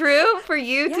not true for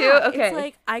you Yeah, too? Okay. it's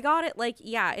like I got it. Like,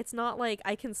 yeah, it's not like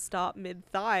I can stop mid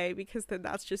thigh because then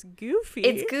that's just goofy.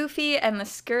 It's goofy, and the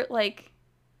skirt like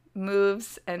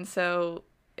moves, and so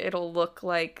it'll look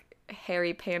like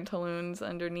hairy pantaloons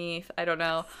underneath. I don't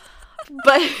know,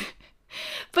 but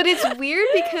but it's weird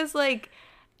because like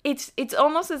it's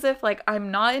almost as if like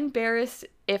I'm not embarrassed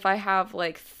if I have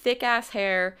like thick ass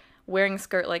hair wearing a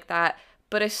skirt like that,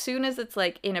 but as soon as it's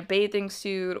like in a bathing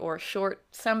suit or short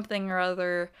something or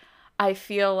other, I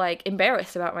feel like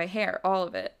embarrassed about my hair, all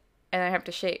of it, and I have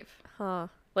to shave. Huh.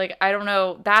 Like, I don't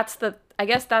know, I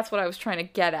guess that's what I was trying to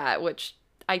get at, which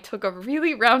I took a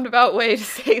really roundabout way to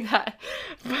say that.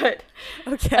 But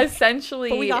Okay. essentially,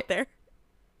 But we got there.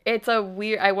 it's a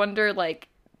weird, I wonder, like,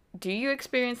 do you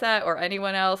experience that or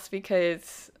anyone else?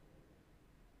 Because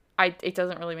it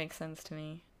doesn't really make sense to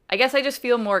me. I guess I just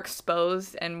feel more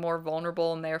exposed and more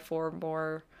vulnerable and therefore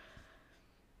more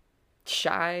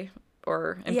shy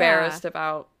or embarrassed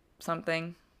about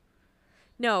something.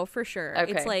 No, for sure.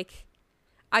 Okay. It's like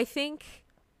I think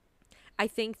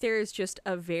there's just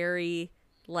a very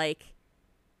like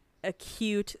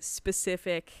acute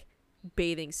specific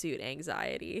bathing suit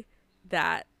anxiety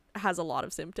that has a lot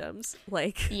of symptoms.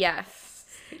 Like Yes.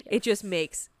 it just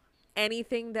makes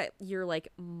anything that you're like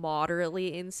moderately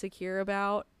insecure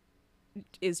about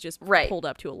is just Right. pulled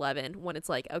up to 11 when it's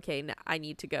like, okay, I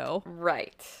need to go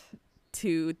Right.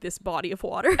 to this body of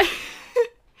water.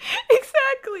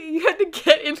 Exactly. You had to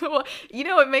get in the water. You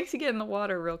know, it makes you get in the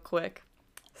water real quick.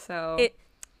 So,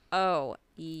 Oh,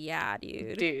 yeah,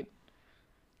 dude.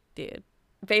 Dude.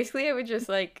 basically I would just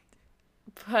like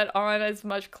put on as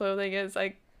much clothing as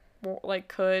I like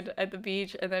could at the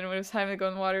beach, and then when it was time to go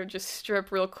in the water, just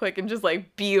strip real quick and just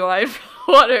like beeline for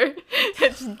the water and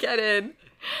just get in.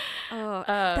 Oh,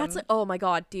 that's like, oh my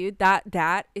god, dude.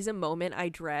 That is a moment I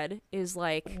dread. Is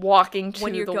like Walking to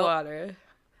when you're the water.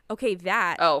 okay,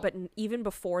 that. Oh. But even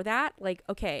before that, like,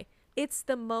 okay, it's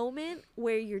the moment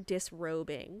where you're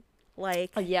disrobing.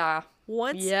 Like, Yeah.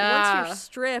 once Yeah. you're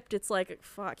stripped, it's like,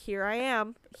 fuck, here I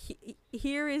am.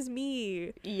 Here is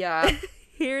me. Yeah.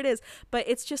 Here it is. But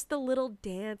it's just the little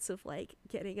dance of like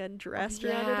getting undressed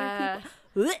around other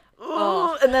people.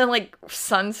 Oh, and then like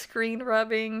sunscreen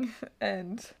rubbing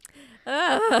and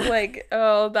Ugh. like,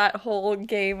 oh, that whole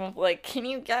game of like, can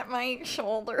you get my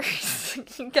shoulders?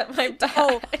 Can you get my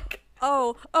back?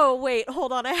 Oh, wait,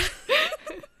 hold on. I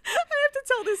have to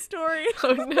tell this story.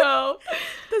 Oh no.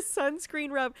 The sunscreen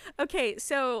rub. Okay,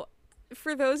 so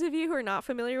for those of you who are not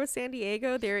familiar with San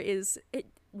Diego, there is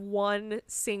one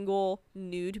single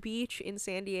nude beach in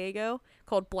San Diego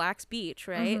called Black's Beach,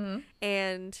 right? Mm-hmm.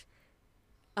 And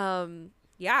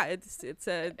Yeah, it's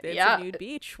a Yeah. nude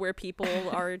beach where people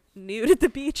are nude at the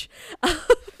beach. I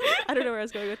don't know where I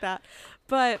was going with that.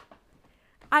 But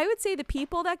I would say the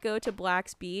people that go to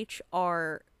Black's Beach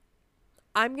are,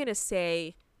 I'm going to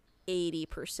say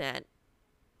 80%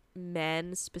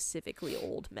 men, specifically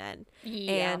old men.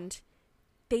 Yeah. And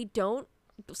they don't,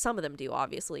 some of them do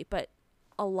obviously, but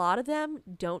a lot of them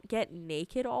don't get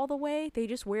naked all the way. They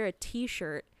just wear a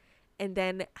t-shirt and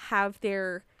then have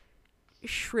their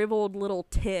shriveled little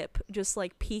tip just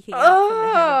like peeking out from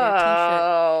the hem of their t-shirt.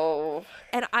 Oh.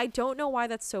 And I don't know why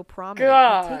that's so prominent.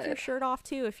 Like, take your God. shirt off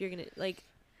too if you're gonna like.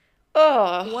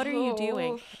 Oh. What are you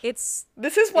doing? It's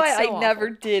This is why it's so I never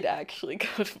awful. did actually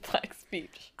go to Black's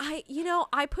Beach. I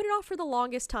put it off for the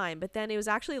longest time, but then it was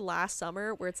actually last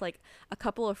summer where it's like a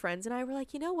couple of friends and I were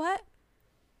like, you know what?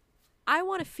 I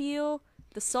want to feel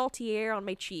the salty air on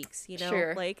my cheeks, you know,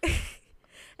 Sure. like.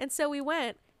 And so we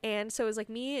went, and so it was like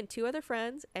me and two other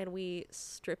friends, and we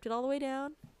stripped it all the way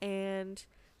down and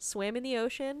swam in the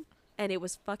ocean, and it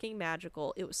was fucking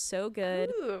magical. It was so good.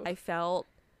 Ooh. I felt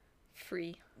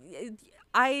Free.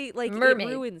 I like Mermaid.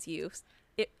 it ruins you.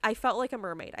 I felt like a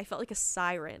mermaid. I felt like a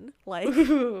siren. Like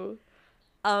Ooh.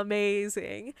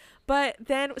 amazing. But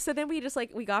then we just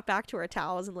like we got back to our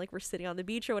towels and like we're sitting on the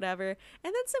beach or whatever. And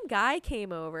then some guy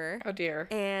came over Oh dear.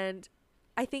 and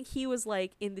I think he was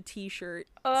like in the t-shirt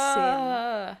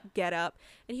Uh, sin get up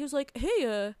and he was like,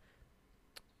 "Hey,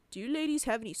 do you ladies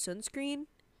have any sunscreen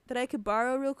that I could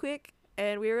borrow real quick?"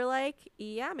 And we were like,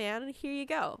 "Yeah, man, here you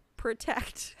go.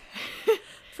 Protect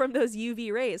from those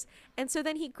UV rays." And so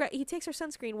then he takes our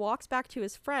sunscreen, walks back to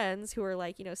his friends who are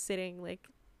like, you know, sitting like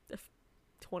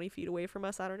 20 feet away from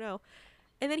us, I don't know.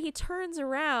 And then he turns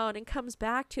around and comes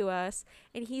back to us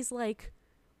and he's like,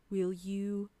 "Will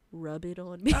you rub it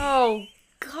on me?" oh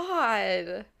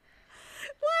God.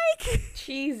 Like,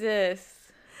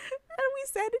 Jesus. and we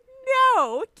said,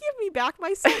 "No, give me back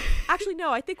my sun." Actually,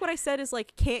 no, I think what I said is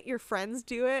like, "Can't your friends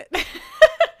do it?"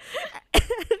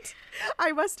 And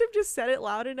I must have just said it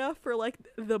loud enough for like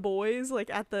the boys like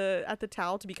at the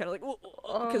towel to be kind of like,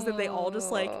 because then they all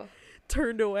just like Oh,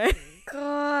 turned away.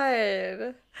 God.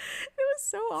 It was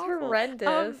so It's awful.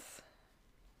 horrendous.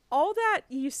 All that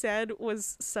you said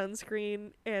was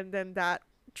sunscreen, and then that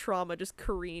trauma just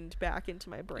careened back into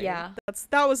my brain. Yeah.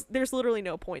 There's literally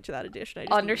no point to that addition. I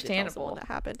just needed to tell Understandable. someone that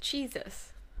happened.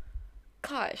 Jesus.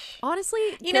 Gosh. Honestly,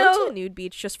 You go know- to a nude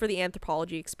beach just for the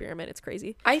anthropology experiment. It's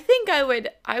crazy. I think I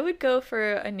would go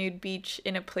for a nude beach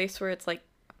in a place where it's like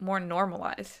more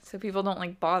normalized so people don't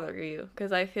like bother you,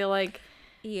 because I feel like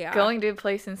Yeah. going to a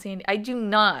place in San I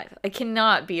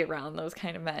cannot be around those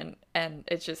kind of men, and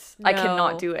it's just I No.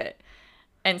 cannot do it.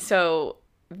 And so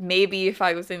maybe if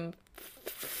I was in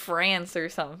France or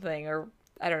something, or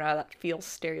I don't know, that feels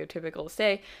stereotypical to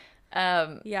say,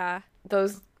 Yeah.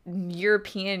 those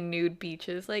European nude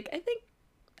beaches, like I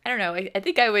don't know, I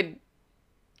think I would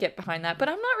get behind that, but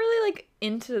I'm not really like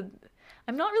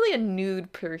I'm not really a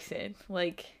nude person.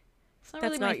 Like it's not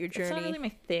That's really not my your It's not journey. really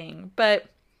my thing. But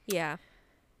Yeah.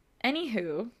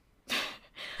 anywho,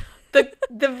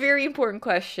 the very important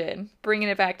question, bringing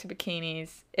it back to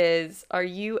bikinis, is: are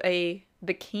you a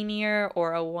bikinier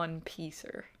or a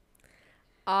one-piecer?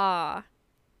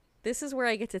 This is where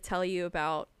I get to tell you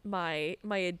about my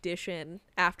addition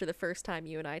after the first time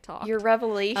you and I talked. Your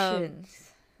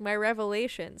revelations. My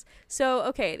revelations. So,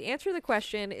 okay, the answer to the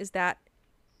question is that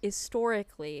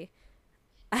historically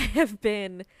I have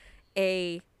been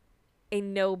a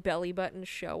no belly button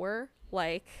shower,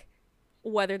 like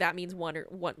whether that means one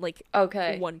like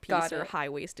Okay, one piece got or it.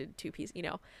 high-waisted two piece, you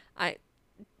know.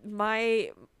 My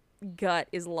gut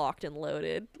is locked and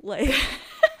loaded, like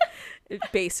it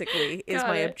basically is Got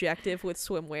my it. objective with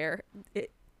swimwear.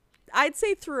 I'd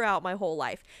say throughout my whole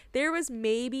life. There was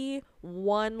maybe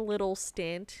one little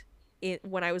stint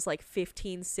when I was like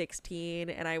 15, 16,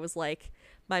 and I was like,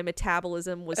 my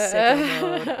metabolism was sicko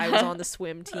mode. I was on the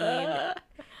swim team.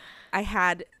 I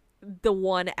had the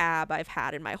one ab I've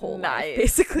had in my whole life, Nice.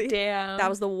 basically. Damn. That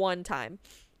was the one time.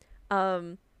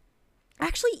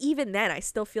 Actually, even then, I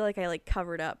still feel like I like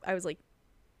covered up. I was like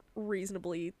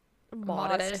reasonably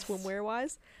modest. Swimwear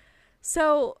wise.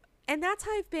 So, and that's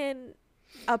how I've been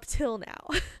up till now.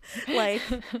 Like,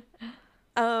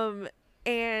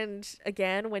 and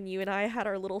again, when you and I had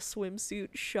our little swimsuit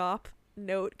shop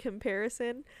note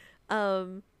comparison,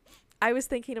 I was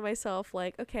thinking to myself,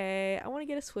 like, okay, I want to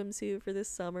get a swimsuit for this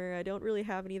summer. I don't really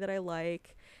have any that I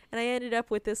like. And I ended up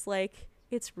with this, like,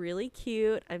 it's really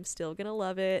cute. I'm still gonna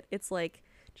love it. It's like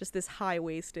just this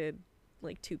high-waisted,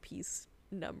 like, two-piece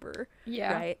number.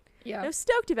 Yeah. Right? Yeah. And I'm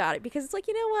stoked about it because it's like,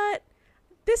 you know what?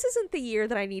 This isn't the year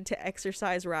that I need to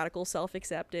exercise radical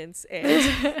self-acceptance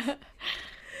and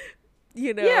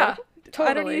you know? Yeah, I don't need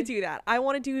totally. to do that. I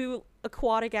want to do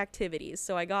aquatic activities.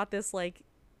 So I got this like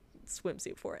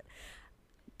swimsuit for it.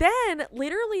 Then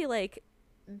literally like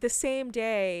the same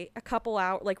day, a couple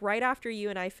out like right after you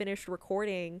and I finished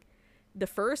recording the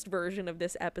first version of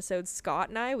this episode, Scott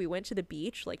and I, we went to the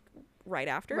beach like right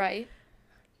after. Right.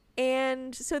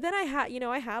 And so then I had,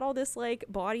 I had all this like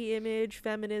body image,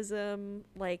 feminism,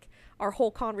 like our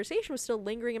whole conversation was still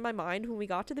lingering in my mind when we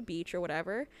got to the beach or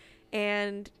whatever.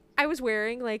 And I was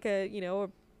wearing like a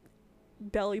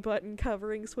belly button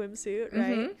covering swimsuit,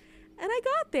 right? Mm-hmm. And I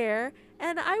got there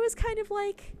and I was kind of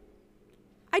like,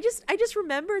 I just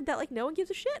remembered that like no one gives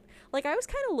a shit. Like I was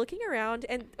kind of looking around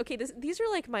and okay, these are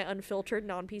like my unfiltered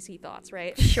non-PC thoughts,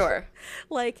 right? Sure.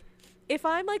 Like if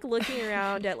I'm like looking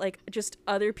around at like just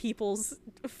other people's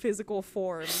physical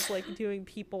forms, like doing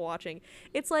people watching,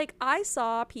 it's like I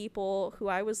saw people who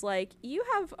I was like, you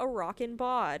have a rockin'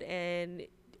 bod and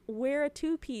wear a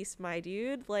two-piece, my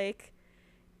dude. Like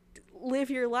live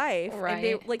your life. Right. And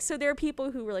they like so there are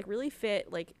people who were like really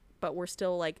fit, like but were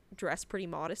still like dressed pretty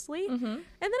modestly. Mm-hmm. And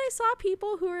then I saw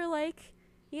people who were like,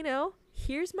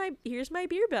 here's my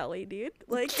beer belly, dude.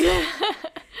 Like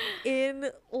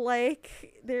in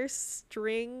like their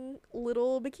string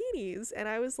little bikinis, and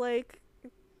I was like,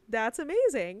 that's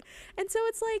amazing. And so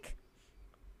it's like,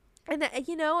 and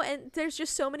and there's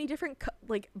just so many different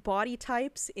like body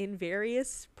types in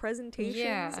various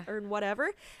presentations or whatever,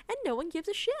 and no one gives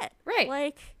a shit. Right.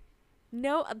 Like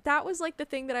no, that was like the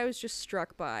thing that I was just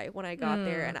struck by when I got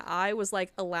there, and I was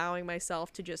like allowing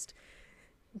myself to just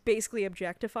basically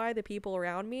objectify the people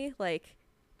around me. Like,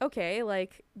 okay,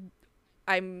 like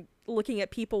I'm looking at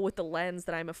people with the lens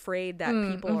that I'm afraid that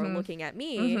people are looking at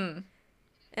me,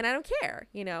 and I don't care,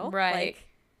 Right. Like,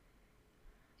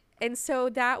 and so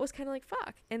that was kind of like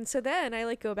fuck. And so then I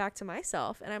like go back to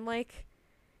myself, and I'm like,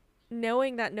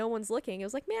 knowing that no one's looking, it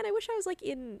was like, man, I wish I was like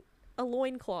in a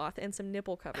loincloth and some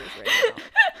nipple covers right now.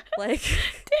 Like,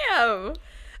 damn.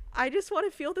 I just want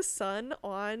to feel the sun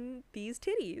on these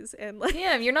titties, and like,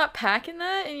 Damn, you're not packing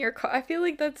that in your car? I feel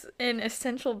like that's an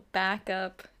essential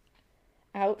backup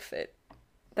outfit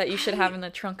that you should have in the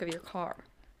trunk of your car.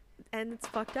 And it's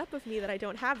fucked up of me that I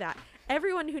don't have that.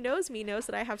 Everyone who knows me knows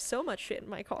that I have so much shit in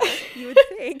my car. You would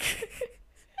think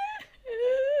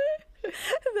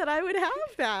that I would have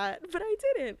that, but I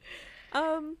didn't.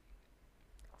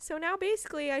 So now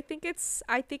basically I think it's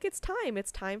time.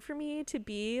 It's time for me to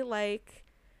be like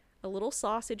a little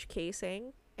sausage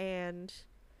casing and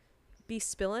be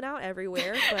spilling out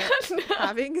everywhere, but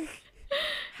No.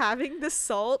 having the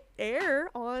salt air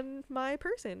on my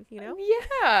person, Yeah,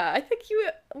 I think you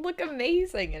look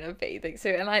amazing in a bathing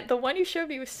suit. And the one you showed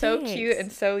me was so cute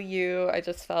and so you. I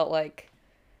just felt like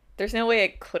there's no way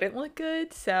it couldn't look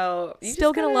good. So you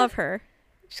still just gonna love her.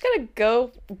 Just gotta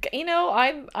go.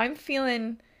 I'm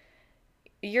feeling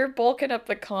you're bulking up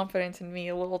the confidence in me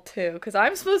a little too, because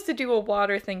I'm supposed to do a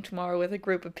water thing tomorrow with a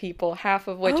group of people, half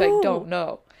of which I don't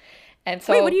know. And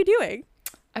so wait, what are you doing?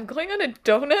 I'm going on a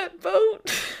donut boat.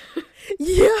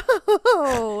 Yo,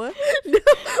 no,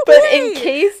 But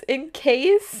wait. in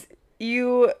case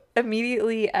you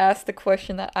immediately ask the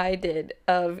question that I did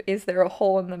of, is there a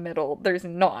hole in the middle? There's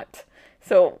not.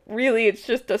 So really, it's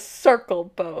just a circle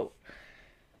boat.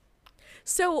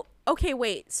 So, okay,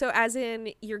 wait. So as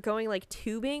in you're going like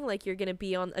tubing, like you're gonna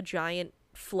be on a giant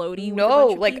floaty with a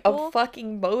bunch of like people? a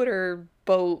fucking motor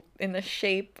boat in the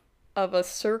shape of a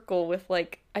circle with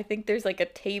like, I think there's like a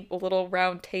little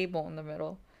round table in the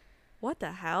middle. What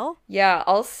the hell? Yeah,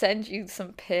 I'll send you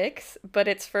some pics, but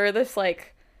it's for this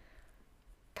like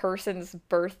person's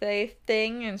birthday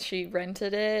thing and she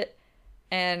rented it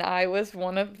and I was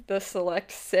one of the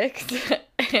select six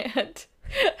and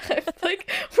I'm like,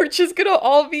 we're just gonna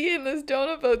all be in this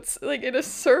donut boat like in a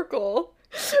circle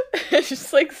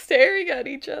just like staring at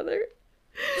each other.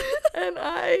 And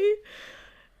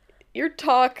your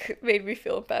talk made me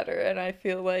feel better and I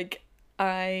feel like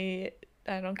I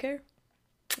don't care.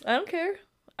 I don't care.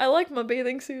 I like my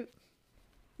bathing suit.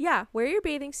 Yeah, wear your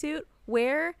bathing suit.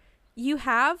 Wear, you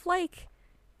have like,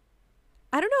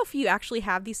 I don't know if you actually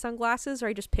have these sunglasses or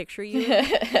I just picture you.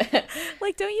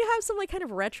 Like, don't you have some like kind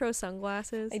of retro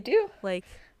sunglasses? I do. Like,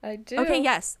 I do. okay,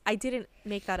 yes, I didn't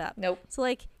make that up. Nope. So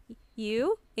like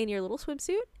you in your little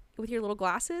swimsuit with your little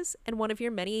glasses and one of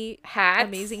your many Hats.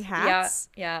 amazing hats.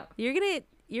 Yeah. You're gonna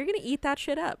eat that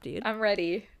shit up, dude. I'm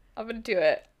ready. I'm gonna do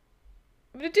it.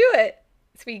 I'm gonna do it.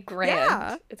 It's gonna be grand.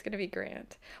 Yeah. It's gonna be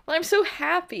grand. Well, I'm so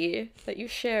happy that you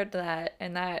shared that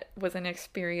and that was an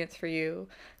experience for you.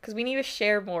 Because we need to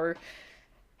share more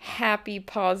happy,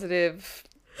 positive,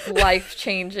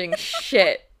 life-changing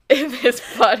shit in this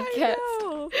podcast. I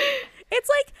know. It's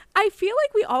like, I feel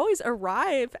like we always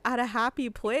arrive at a happy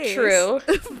place. True.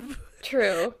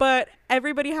 True. But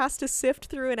everybody has to sift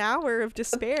through an hour of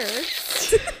despair.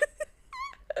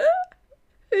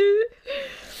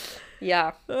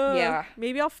 Yeah. Yeah.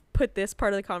 Maybe I'll put this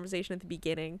part of the conversation at the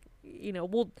beginning. You know,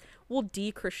 we'll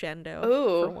decrescendo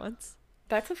Ooh. for once.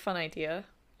 That's a fun idea.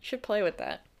 Should play with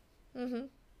that.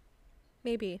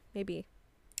 Maybe.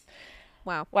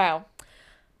 Wow. Wow.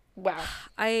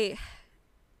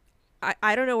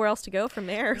 I don't know where else to go from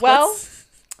there. Well,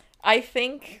 I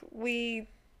think we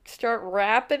start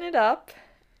wrapping it up,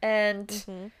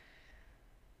 and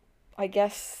I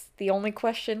guess the only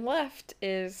question left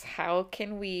is, how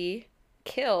can we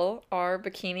kill our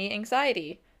bikini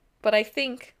anxiety? But I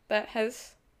think that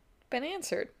has been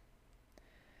answered.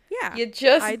 Yeah. You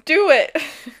just do it.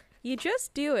 You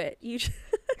just do it.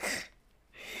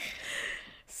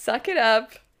 Suck it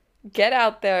up, get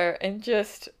out there, and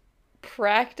just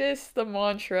practice the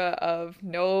mantra of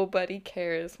nobody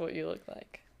cares what you look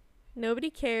like. Nobody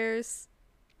cares.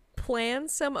 Plan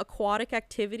some aquatic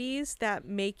activities that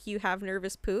make you have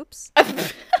nervous poops.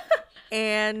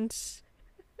 and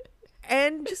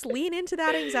just lean into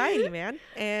that anxiety, man.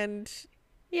 And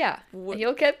yeah,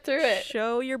 you'll get through it.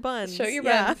 Show your buns. Show your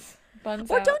buns.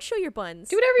 Buns or out. don't show your buns.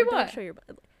 Do whatever you want. Don't show your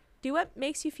buns. Do what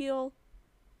makes you feel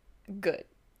good.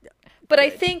 But good. I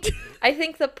think I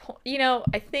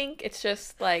think it's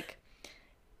just like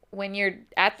when you're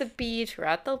at the beach or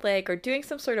at the lake or doing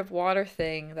some sort of water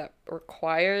thing that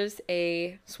requires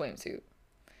a swimsuit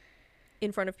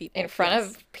in front of people.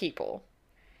 Of people.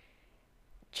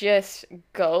 Just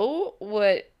go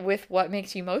with what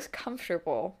makes you most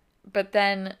comfortable, but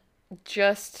then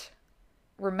just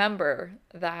remember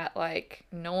that, like,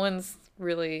 no one's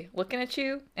really looking at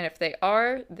you, and if they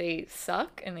are, they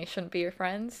suck and they shouldn't be your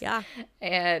friends. Yeah.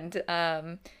 And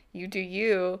you do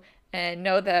you, and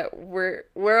know that we're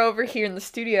over here in the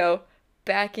studio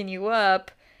backing you up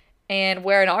and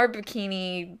wearing our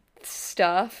bikini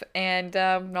stuff and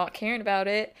not caring about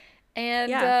it,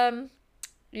 and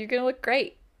you're gonna look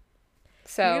great.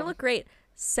 So you're gonna look great.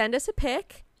 Send us a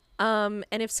pic, and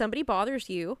if somebody bothers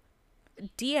you,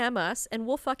 DM us and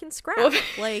we'll fucking scrap.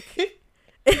 Like,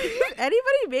 if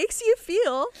anybody makes you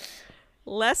feel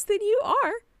less than you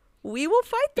are, we will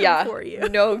fight them for you.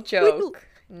 No joke.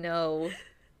 No,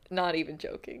 not even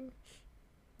joking.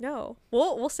 No,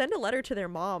 we'll send a letter to their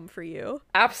mom for you.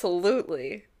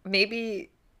 Absolutely. Maybe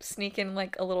sneak in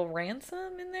like a little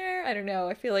ransom in there. I don't know.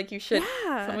 I feel like you should.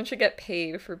 Yeah. Someone should get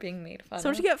paid for being made fun of.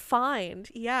 Someone should get fined.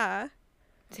 Yeah.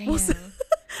 Damn.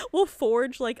 We'll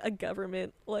forge like a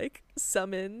government like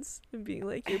summons and being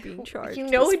like, you're being charged. You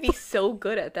know, we'd be so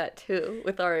good at that too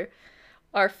with our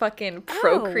fucking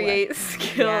Procreate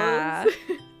skills. Yeah.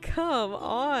 Come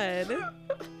on.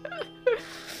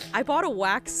 I bought a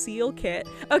wax seal kit.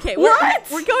 Okay,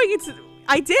 what? We're going into.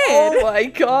 I did. Oh my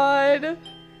god.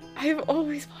 I've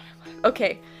always wanted one.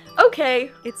 Okay.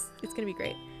 It's gonna be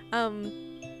great.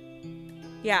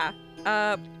 Yeah.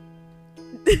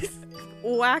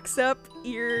 Wax up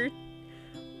your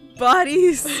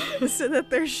bodies so that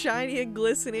they're shiny and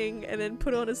glistening, and then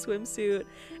put on a swimsuit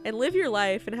and live your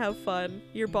life and have fun.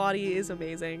 Your body is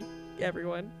amazing,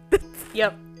 everyone.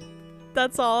 Yep.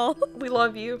 That's all. We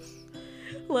love you.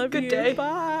 Love you. Good day.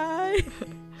 Bye.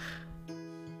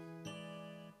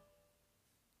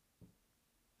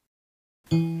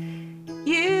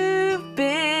 You've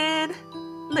been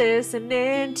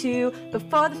listening to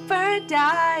Before the Fur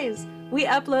Dies. We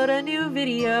upload a new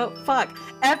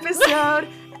episode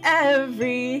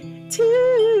every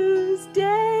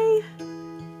Tuesday.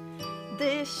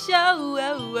 This show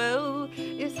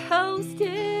is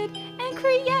hosted and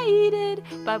created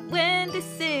by Wendy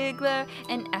Sigler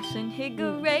and Ashlyn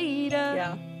Higuereta.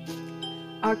 Yeah.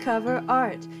 Our cover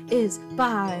art is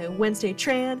by Wednesday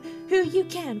Tran, who you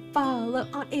can follow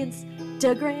on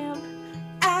Instagram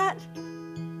at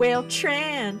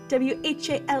WhaleTran,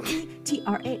 WHALETRAN.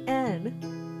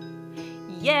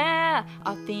 Yeah,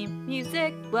 our theme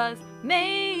music was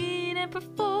made and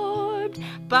performed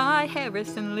by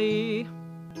Harrison Lee.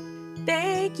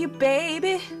 Thank you,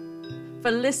 baby,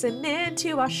 for listening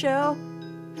to our show.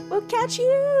 We'll catch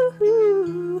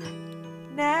you